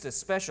priests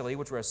especially,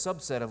 which were a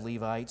subset of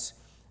Levites,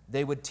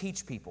 they would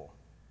teach people.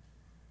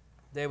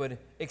 They would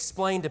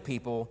explain to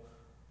people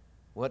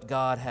what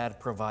God had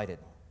provided.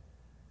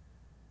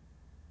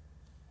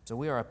 So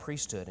we are a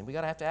priesthood, and we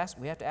have to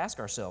ask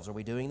ourselves, are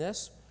we doing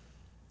this?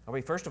 Are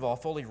we, first of all,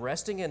 fully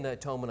resting in the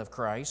atonement of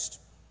Christ?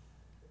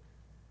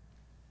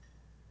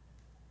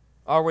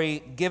 Are we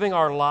giving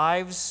our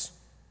lives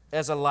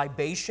as a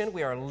libation?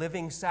 We are a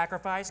living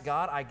sacrifice.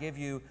 God, I give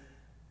you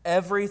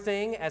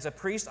everything. As a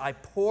priest, I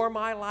pour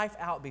my life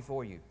out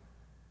before you.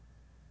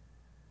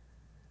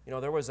 You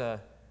know, there was an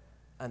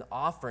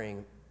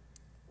offering.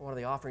 One of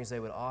the offerings they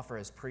would offer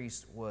as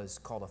priests was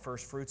called a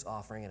first fruits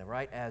offering. And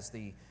right as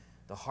the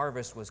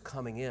harvest was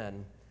coming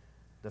in,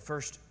 the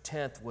first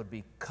tenth would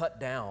be cut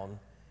down,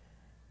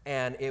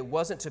 and it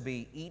wasn't to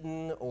be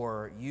eaten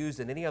or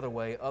used in any other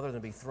way other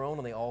than be thrown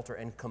on the altar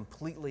and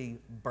completely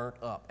burnt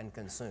up and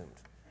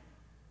consumed.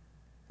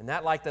 And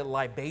that, like the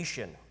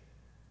libation,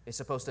 is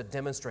supposed to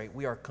demonstrate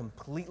we are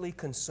completely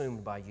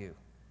consumed by you.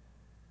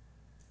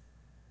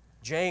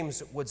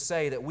 James would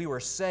say that we were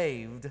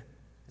saved.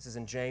 This is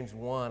in James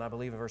 1, I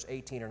believe in verse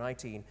 18 or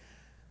 19.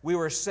 We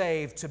were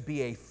saved to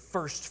be a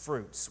first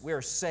fruits. We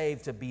are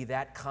saved to be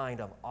that kind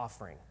of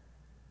offering.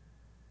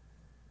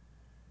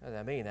 What does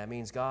that mean? That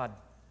means, God,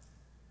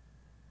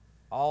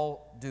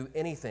 I'll do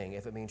anything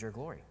if it means your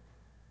glory.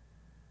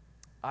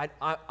 I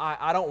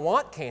don't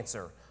want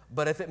cancer,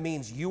 but if it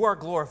means you are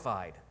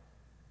glorified,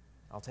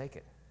 I'll take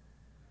it.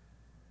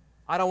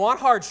 I don't want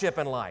hardship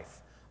in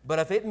life, but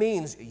if it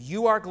means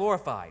you are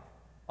glorified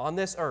on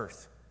this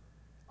earth,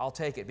 I'll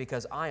take it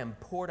because I am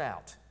poured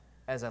out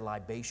as a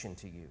libation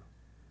to you.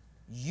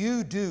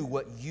 You do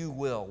what you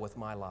will with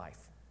my life.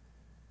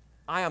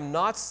 I am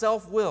not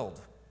self-willed.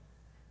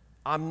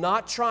 I'm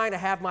not trying to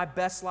have my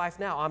best life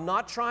now. I'm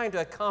not trying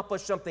to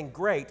accomplish something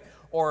great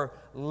or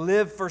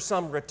live for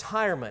some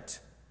retirement.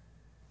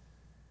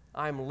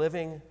 I'm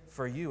living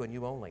for you and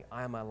you only.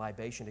 I am a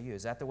libation to you.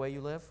 Is that the way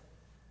you live?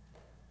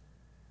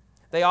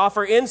 They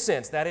offer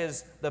incense, that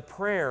is the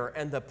prayer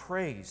and the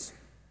praise.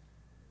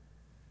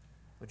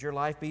 Would your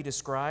life be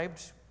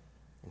described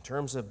in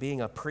terms of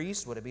being a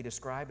priest? Would it be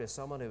described as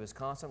someone who is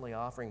constantly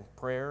offering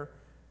prayer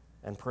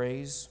and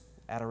praise,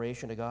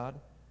 adoration to God?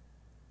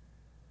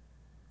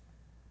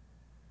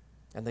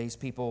 And these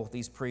people,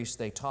 these priests,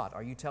 they taught.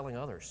 Are you telling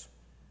others?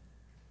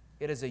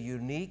 It is a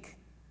unique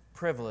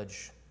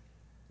privilege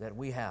that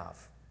we have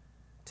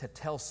to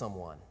tell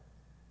someone.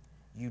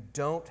 You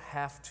don't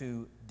have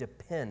to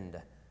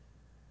depend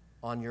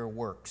on your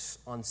works,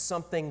 on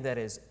something that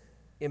is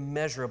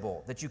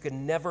immeasurable, that you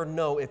can never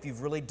know if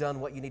you've really done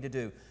what you need to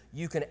do.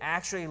 You can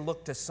actually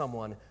look to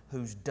someone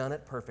who's done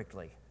it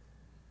perfectly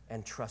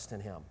and trust in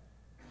him.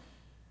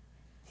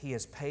 He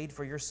has paid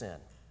for your sin,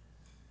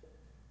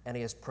 and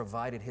he has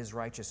provided his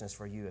righteousness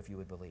for you if you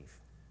would believe.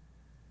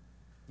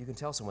 You can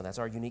tell someone that's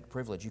our unique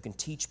privilege. You can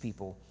teach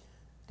people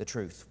the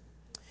truth.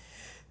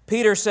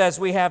 Peter says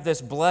we have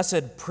this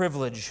blessed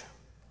privilege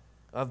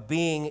of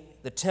being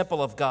the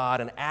temple of God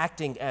and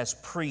acting as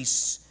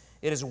priests.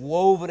 It is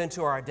woven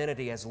into our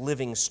identity as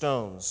living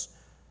stones.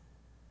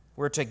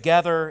 We're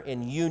together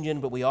in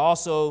union, but we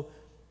also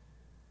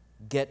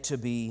get to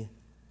be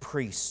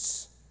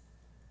priests.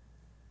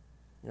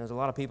 You know, there's a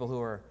lot of people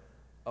who are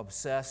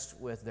obsessed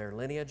with their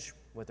lineage,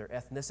 with their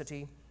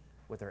ethnicity,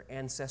 with their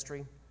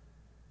ancestry.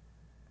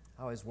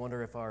 I always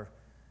wonder if our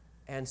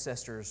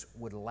ancestors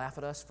would laugh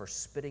at us for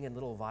spitting in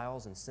little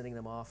vials and sending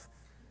them off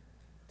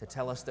to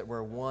tell us that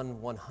we're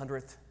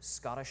 1/100th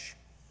Scottish.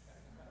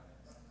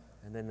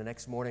 And then the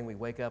next morning we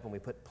wake up and we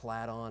put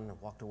plaid on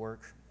and walk to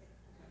work.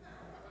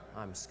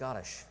 I'm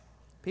Scottish.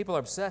 People are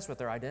obsessed with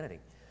their identity.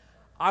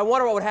 I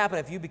wonder what would happen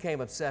if you became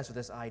obsessed with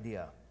this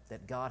idea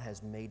that God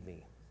has made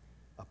me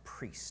a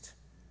priest.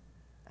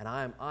 And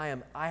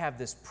I have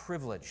this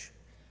privilege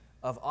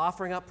of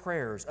offering up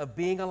prayers, of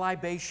being a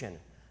libation,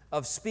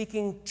 of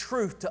speaking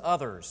truth to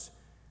others,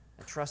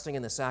 and trusting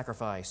in the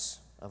sacrifice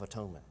of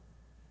atonement.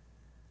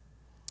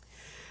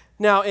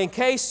 Now, in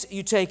case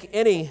you take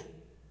any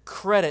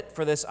credit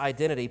for this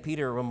identity,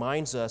 Peter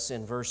reminds us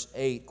in verse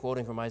 8,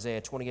 quoting from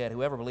Isaiah 28,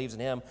 "Whoever believes in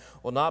him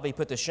will not be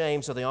put to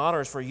shame, so the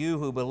honor is for you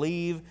who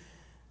believe,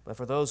 but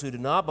for those who do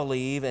not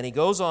believe." And he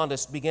goes on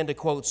to begin to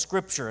quote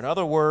Scripture. In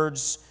other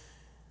words,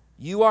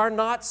 you are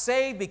not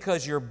saved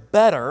because you're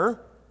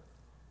better.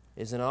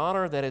 It is an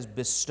honor that is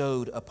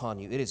bestowed upon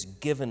you. It is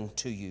given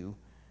to you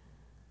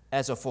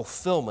as a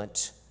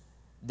fulfillment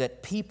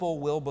that people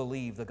will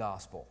believe the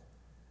gospel.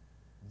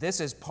 This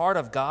is part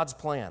of God's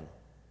plan.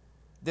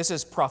 This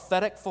is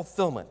prophetic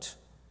fulfillment.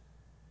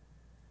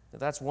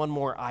 That's one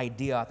more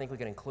idea I think we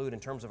can include in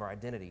terms of our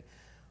identity.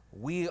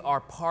 We are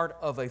part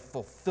of a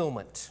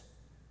fulfillment.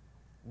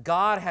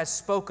 God has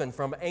spoken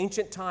from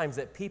ancient times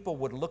that people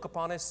would look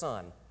upon his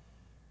Son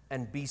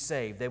and be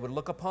saved. They would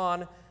look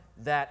upon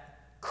that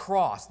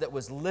cross that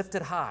was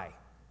lifted high,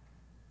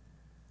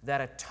 that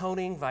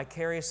atoning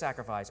vicarious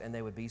sacrifice, and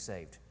they would be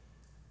saved.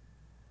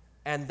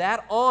 And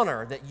that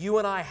honor that you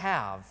and I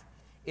have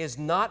is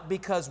not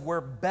because we're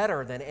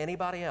better than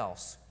anybody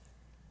else.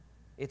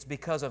 It's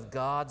because of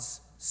God's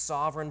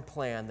sovereign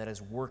plan that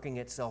is working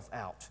itself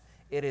out.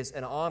 It is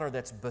an honor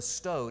that's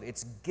bestowed.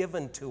 It's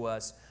given to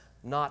us,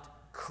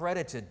 not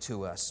credited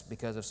to us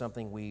because of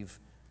something we've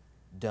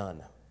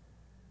done.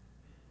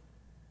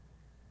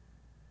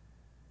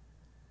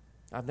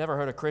 I've never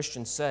heard a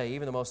Christian say,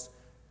 even the most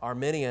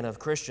Arminian of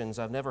Christians.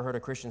 I've never heard a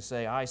Christian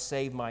say, I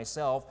saved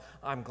myself.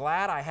 I'm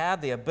glad I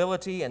had the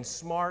ability and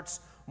smarts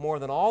more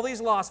than all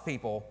these lost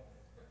people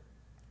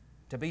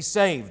to be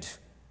saved.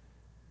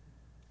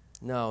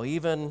 No,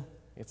 even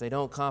if they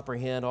don't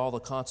comprehend all the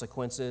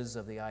consequences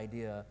of the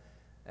idea,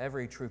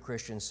 every true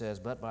Christian says,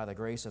 but by the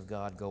grace of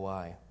God go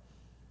I.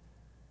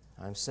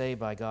 I'm saved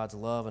by God's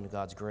love and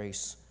God's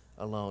grace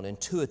alone.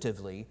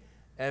 Intuitively,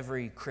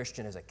 every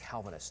Christian is a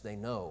Calvinist. They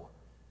know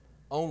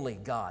only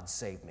God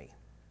saved me.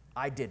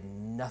 I did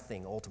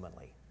nothing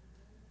ultimately.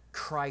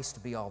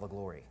 Christ be all the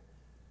glory,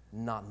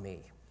 not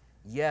me.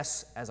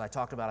 Yes, as I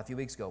talked about a few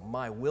weeks ago,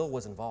 my will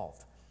was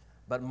involved,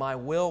 but my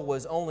will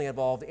was only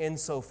involved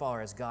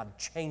insofar as God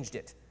changed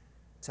it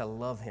to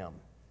love Him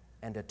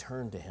and to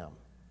turn to Him.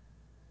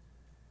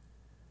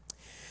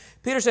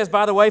 Peter says,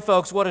 by the way,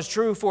 folks, what is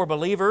true for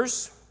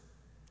believers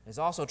is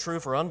also true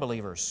for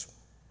unbelievers.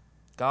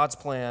 God's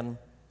plan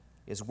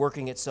is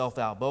working itself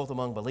out both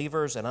among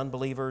believers and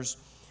unbelievers.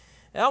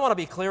 And I want to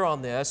be clear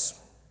on this.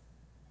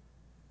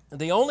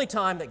 The only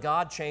time that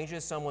God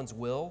changes someone's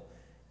will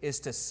is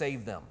to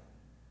save them.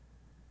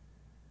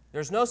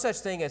 There's no such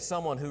thing as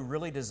someone who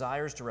really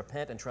desires to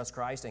repent and trust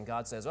Christ and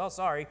God says, oh,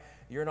 sorry,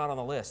 you're not on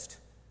the list.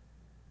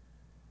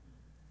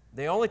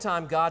 The only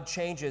time God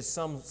changes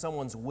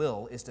someone's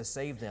will is to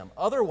save them.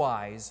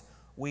 Otherwise,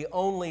 we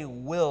only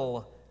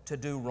will to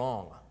do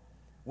wrong.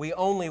 We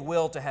only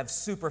will to have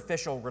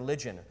superficial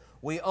religion.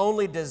 We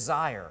only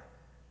desire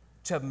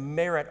to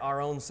merit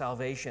our own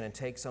salvation and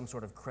take some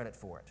sort of credit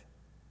for it.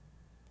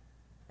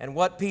 And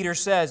what Peter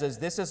says is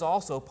this is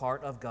also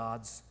part of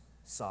God's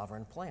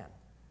sovereign plan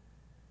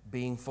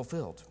being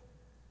fulfilled.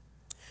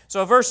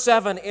 So verse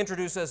 7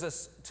 introduces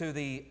us to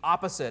the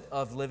opposite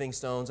of living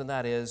stones, and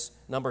that is,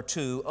 number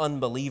 2,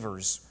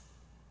 unbelievers.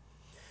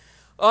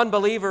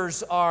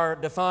 Unbelievers are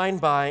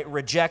defined by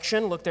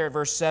rejection. Look there at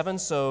verse 7.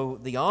 So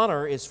the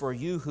honor is for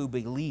you who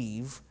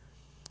believe.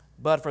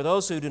 But for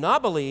those who do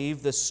not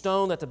believe, the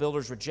stone that the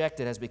builders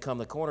rejected has become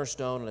the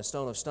cornerstone and a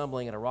stone of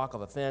stumbling and a rock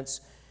of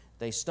offense.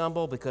 They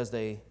stumble because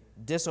they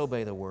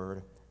disobey the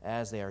word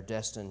as they are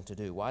destined to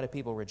do. Why do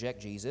people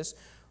reject Jesus?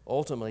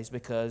 Ultimately, it's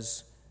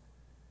because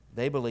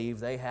they believe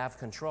they have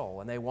control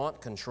and they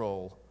want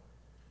control.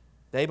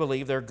 They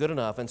believe they're good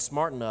enough and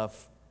smart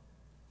enough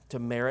to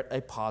merit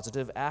a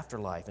positive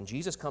afterlife. And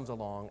Jesus comes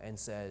along and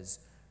says,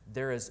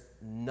 there is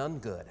none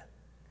good.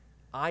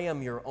 I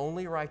am your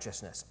only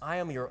righteousness. I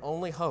am your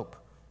only hope.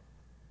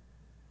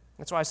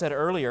 That's why I said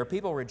earlier,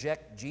 people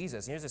reject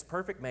Jesus. Here's this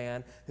perfect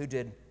man who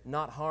did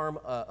not harm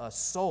a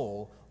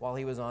soul while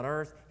he was on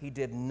earth. He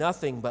did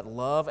nothing but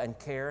love and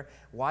care.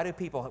 Why do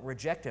people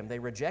reject him? They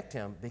reject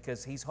him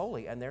because he's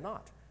holy, and they're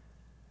not.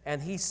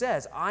 And he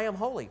says, I am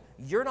holy.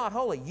 You're not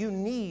holy. You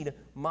need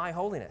my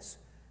holiness.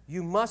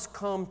 You must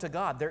come to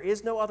God. There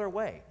is no other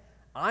way.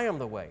 I am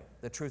the way,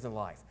 the truth, and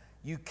life.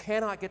 You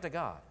cannot get to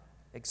God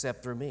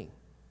except through me.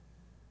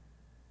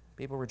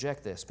 People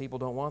reject this. People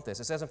don't want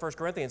this. It says in 1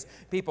 Corinthians,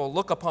 people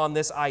look upon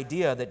this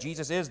idea that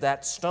Jesus is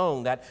that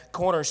stone, that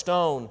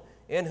cornerstone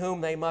in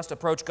whom they must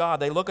approach God.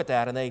 They look at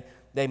that and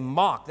they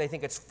mock. They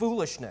think it's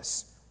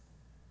foolishness.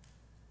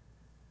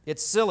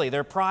 It's silly.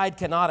 Their pride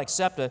cannot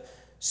accept a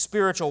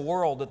spiritual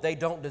world that they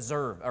don't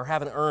deserve or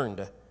haven't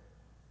earned.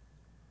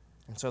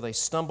 And so they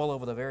stumble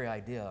over the very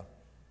idea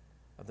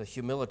of the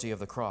humility of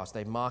the cross.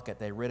 They mock it,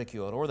 they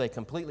ridicule it, or they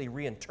completely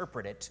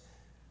reinterpret it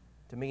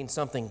to mean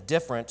something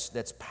different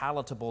that's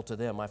palatable to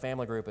them. My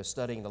family group is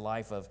studying the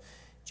life of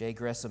J.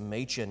 Gresham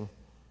Machen,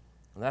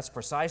 and that's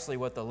precisely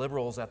what the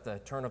liberals at the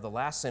turn of the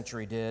last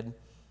century did.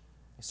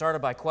 They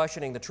started by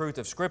questioning the truth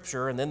of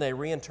Scripture, and then they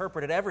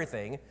reinterpreted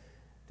everything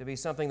to be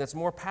something that's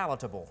more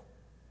palatable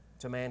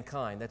to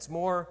mankind, that's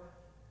more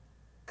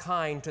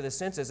kind to the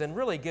senses, and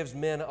really gives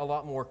men a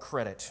lot more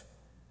credit.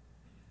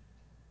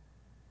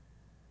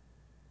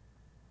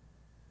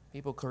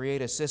 People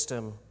create a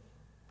system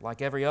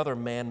like every other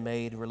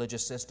man-made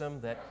religious system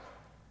that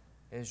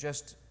is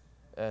just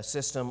a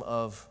system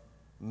of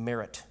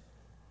merit.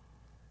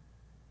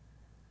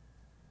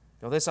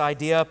 Now, this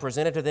idea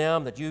presented to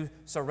them that you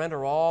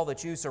surrender all,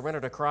 that you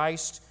surrender to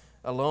Christ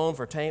alone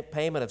for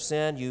payment of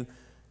sin, you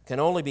can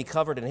only be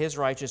covered in His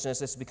righteousness,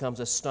 this becomes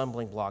a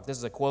stumbling block. This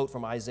is a quote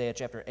from Isaiah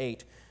chapter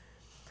 8.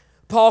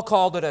 Paul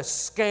called it a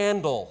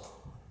scandal.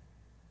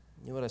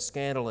 You know what a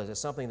scandal is? It's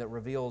something that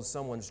reveals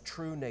someone's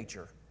true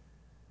nature.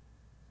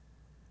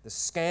 The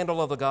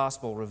scandal of the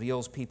gospel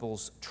reveals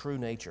people's true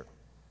nature.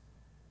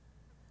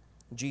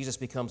 Jesus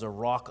becomes a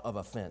rock of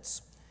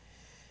offense.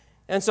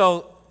 And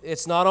so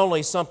it's not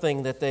only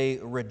something that they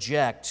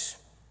reject,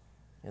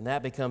 and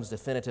that becomes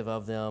definitive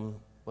of them,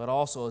 but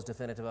also as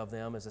definitive of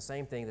them is the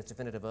same thing that's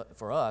definitive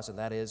for us, and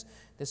that is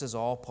this is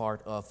all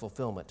part of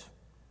fulfillment.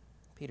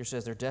 Peter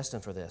says they're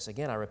destined for this.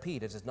 Again, I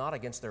repeat, it is not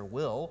against their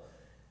will.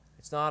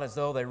 It's not as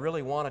though they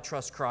really want to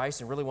trust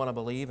Christ and really want to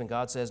believe, and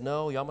God says,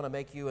 no, I'm going to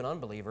make you an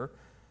unbeliever.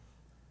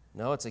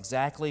 No, it's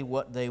exactly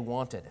what they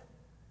wanted.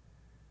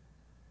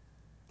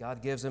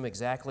 God gives them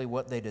exactly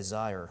what they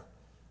desire,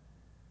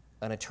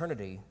 an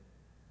eternity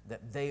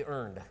that they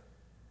earned.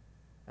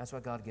 That's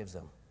what God gives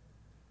them.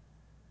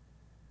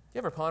 You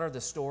ever pondered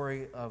the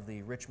story of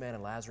the rich man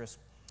and Lazarus?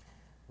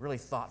 Really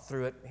thought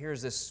through it.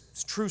 Here's this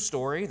true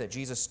story that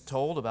Jesus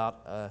told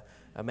about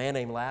a man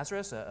named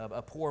Lazarus,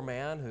 a poor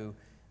man who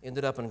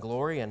ended up in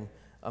glory, and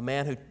a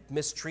man who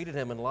mistreated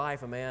him in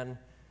life, a man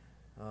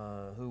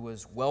who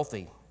was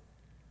wealthy.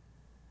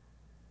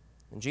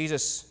 And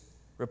Jesus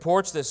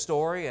reports this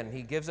story, and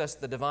he gives us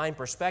the divine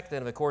perspective.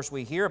 And of course,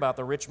 we hear about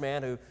the rich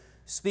man who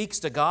speaks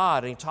to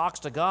God, and he talks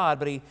to God,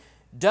 but he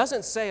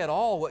doesn't say at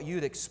all what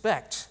you'd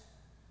expect.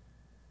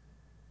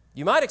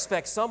 You might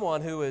expect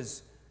someone who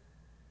is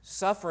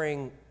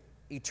suffering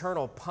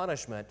eternal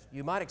punishment,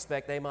 you might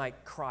expect they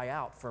might cry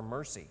out for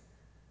mercy.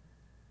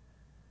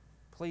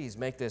 Please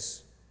make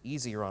this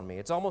easier on me.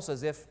 It's almost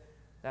as if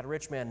that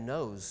rich man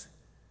knows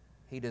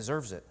he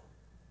deserves it.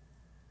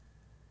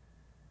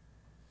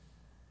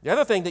 The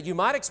other thing that you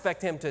might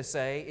expect him to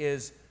say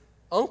is,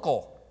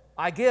 "Uncle,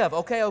 I give.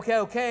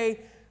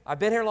 Okay. I've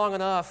been here long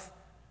enough.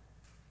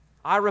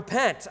 I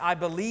repent. I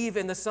believe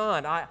in the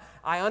Son. I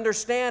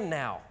understand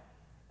now,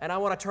 and I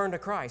want to turn to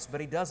Christ."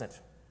 But he doesn't.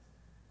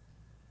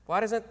 Why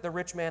doesn't the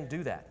rich man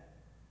do that?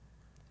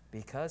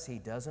 Because he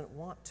doesn't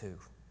want to.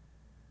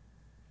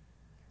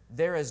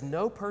 There is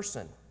no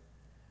person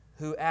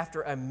who,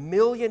 after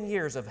 1,000,000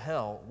 years of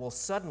hell, will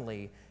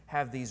suddenly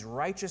have these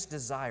righteous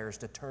desires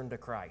to turn to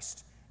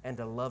Christ and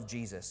to love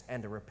Jesus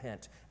and to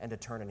repent and to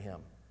turn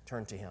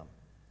to Him.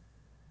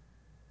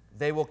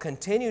 They will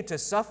continue to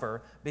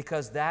suffer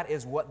because that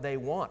is what they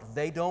want.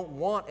 They don't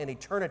want an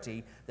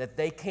eternity that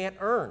they can't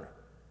earn.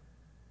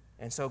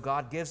 And so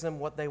God gives them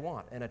what they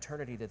want, an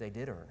eternity that they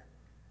did earn.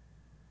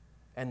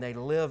 And they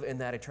live in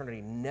that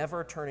eternity,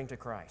 never turning to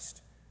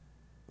Christ.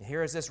 And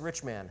here is this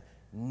rich man,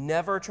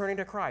 never turning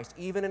to Christ,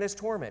 even in his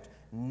torment,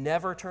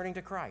 never turning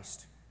to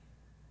Christ.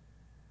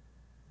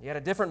 He had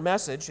a different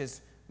message.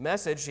 His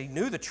message, he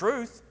knew the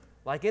truth.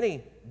 Like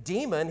any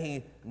demon,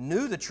 he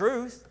knew the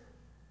truth.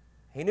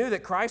 He knew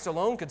that Christ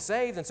alone could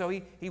save, and so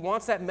he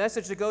wants that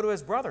message to go to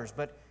his brothers,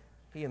 but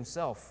he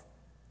himself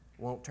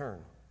won't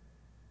turn.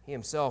 He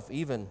himself,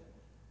 even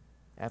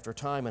after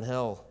time in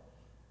hell,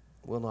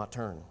 will not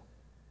turn.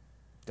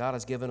 God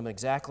has given him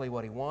exactly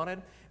what he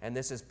wanted, and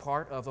this is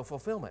part of a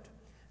fulfillment.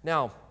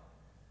 Now,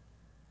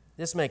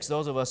 this makes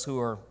those of us who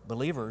are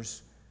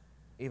believers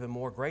even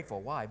more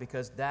grateful. Why?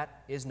 Because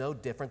that is no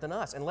different than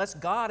us. Unless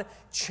God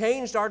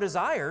changed our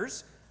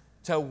desires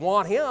to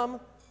want Him,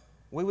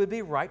 we would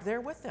be right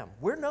there with them.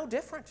 We're no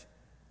different.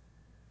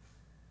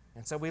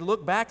 And so we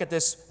look back at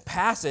this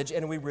passage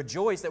and we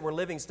rejoice that we're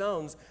living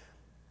stones,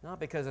 not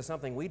because of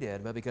something we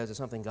did, but because of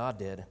something God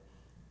did.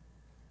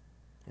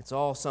 It's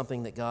all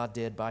something that God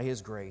did by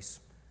His grace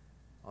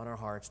on our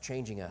hearts,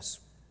 changing us.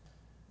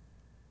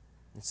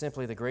 It's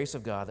simply the grace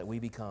of God that we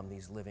become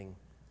these living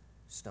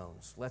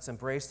stones. Let's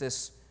embrace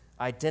this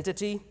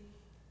identity,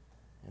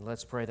 and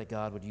let's pray that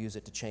God would use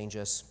it to change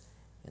us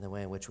in the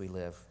way in which we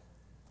live.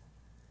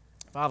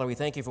 Father, we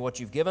thank You for what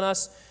You've given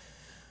us.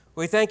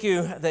 We thank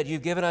You that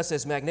You've given us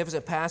this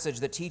magnificent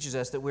passage that teaches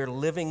us that we're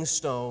living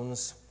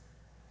stones,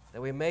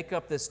 that we make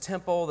up this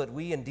temple, that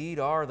we indeed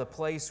are the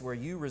place where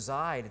You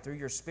reside through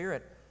Your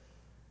Spirit,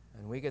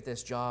 and we get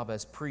this job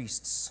as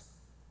priests.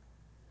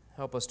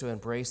 Help us to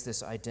embrace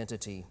this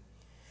identity,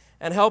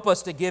 and help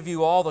us to give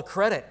You all the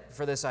credit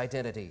for this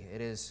identity.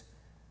 It is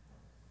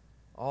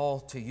all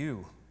to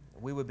You.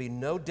 We would be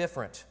no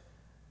different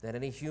than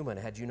any human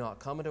had You not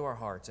come into our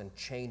hearts and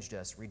changed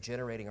us,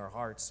 regenerating our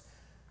hearts,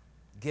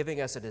 giving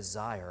us a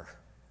desire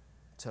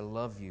to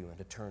love You and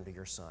to turn to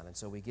Your Son. And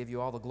so we give You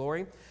all the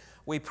glory.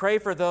 We pray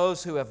for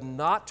those who have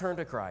not turned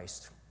to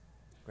Christ.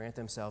 Grant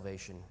them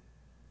salvation.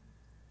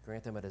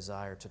 Grant them a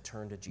desire to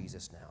turn to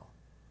Jesus now.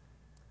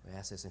 We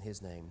ask this in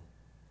His name.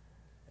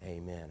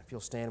 Amen. If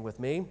you'll stand with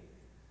me.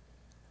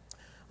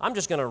 I'm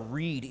just going to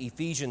read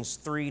Ephesians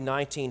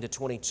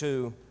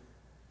 3:19-22,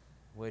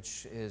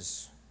 which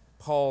is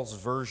Paul's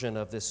version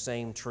of this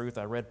same truth.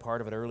 I read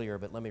part of it earlier,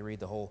 but let me read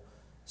the whole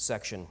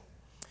section.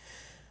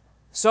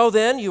 So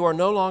then, you are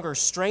no longer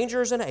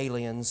strangers and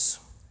aliens,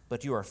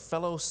 but you are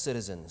fellow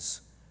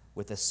citizens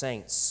with the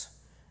saints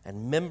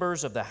and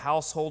members of the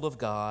household of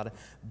God,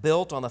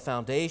 built on the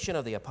foundation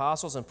of the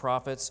apostles and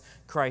prophets,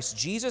 Christ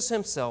Jesus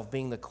Himself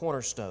being the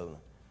cornerstone,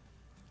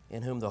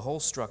 in whom the whole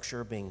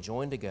structure, being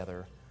joined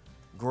together,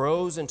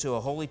 grows into a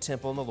holy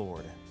temple in the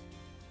Lord.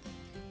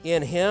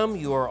 In Him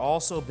you are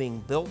also being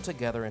built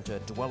together into a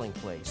dwelling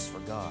place for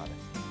God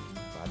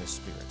by the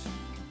Spirit.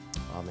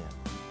 Amen.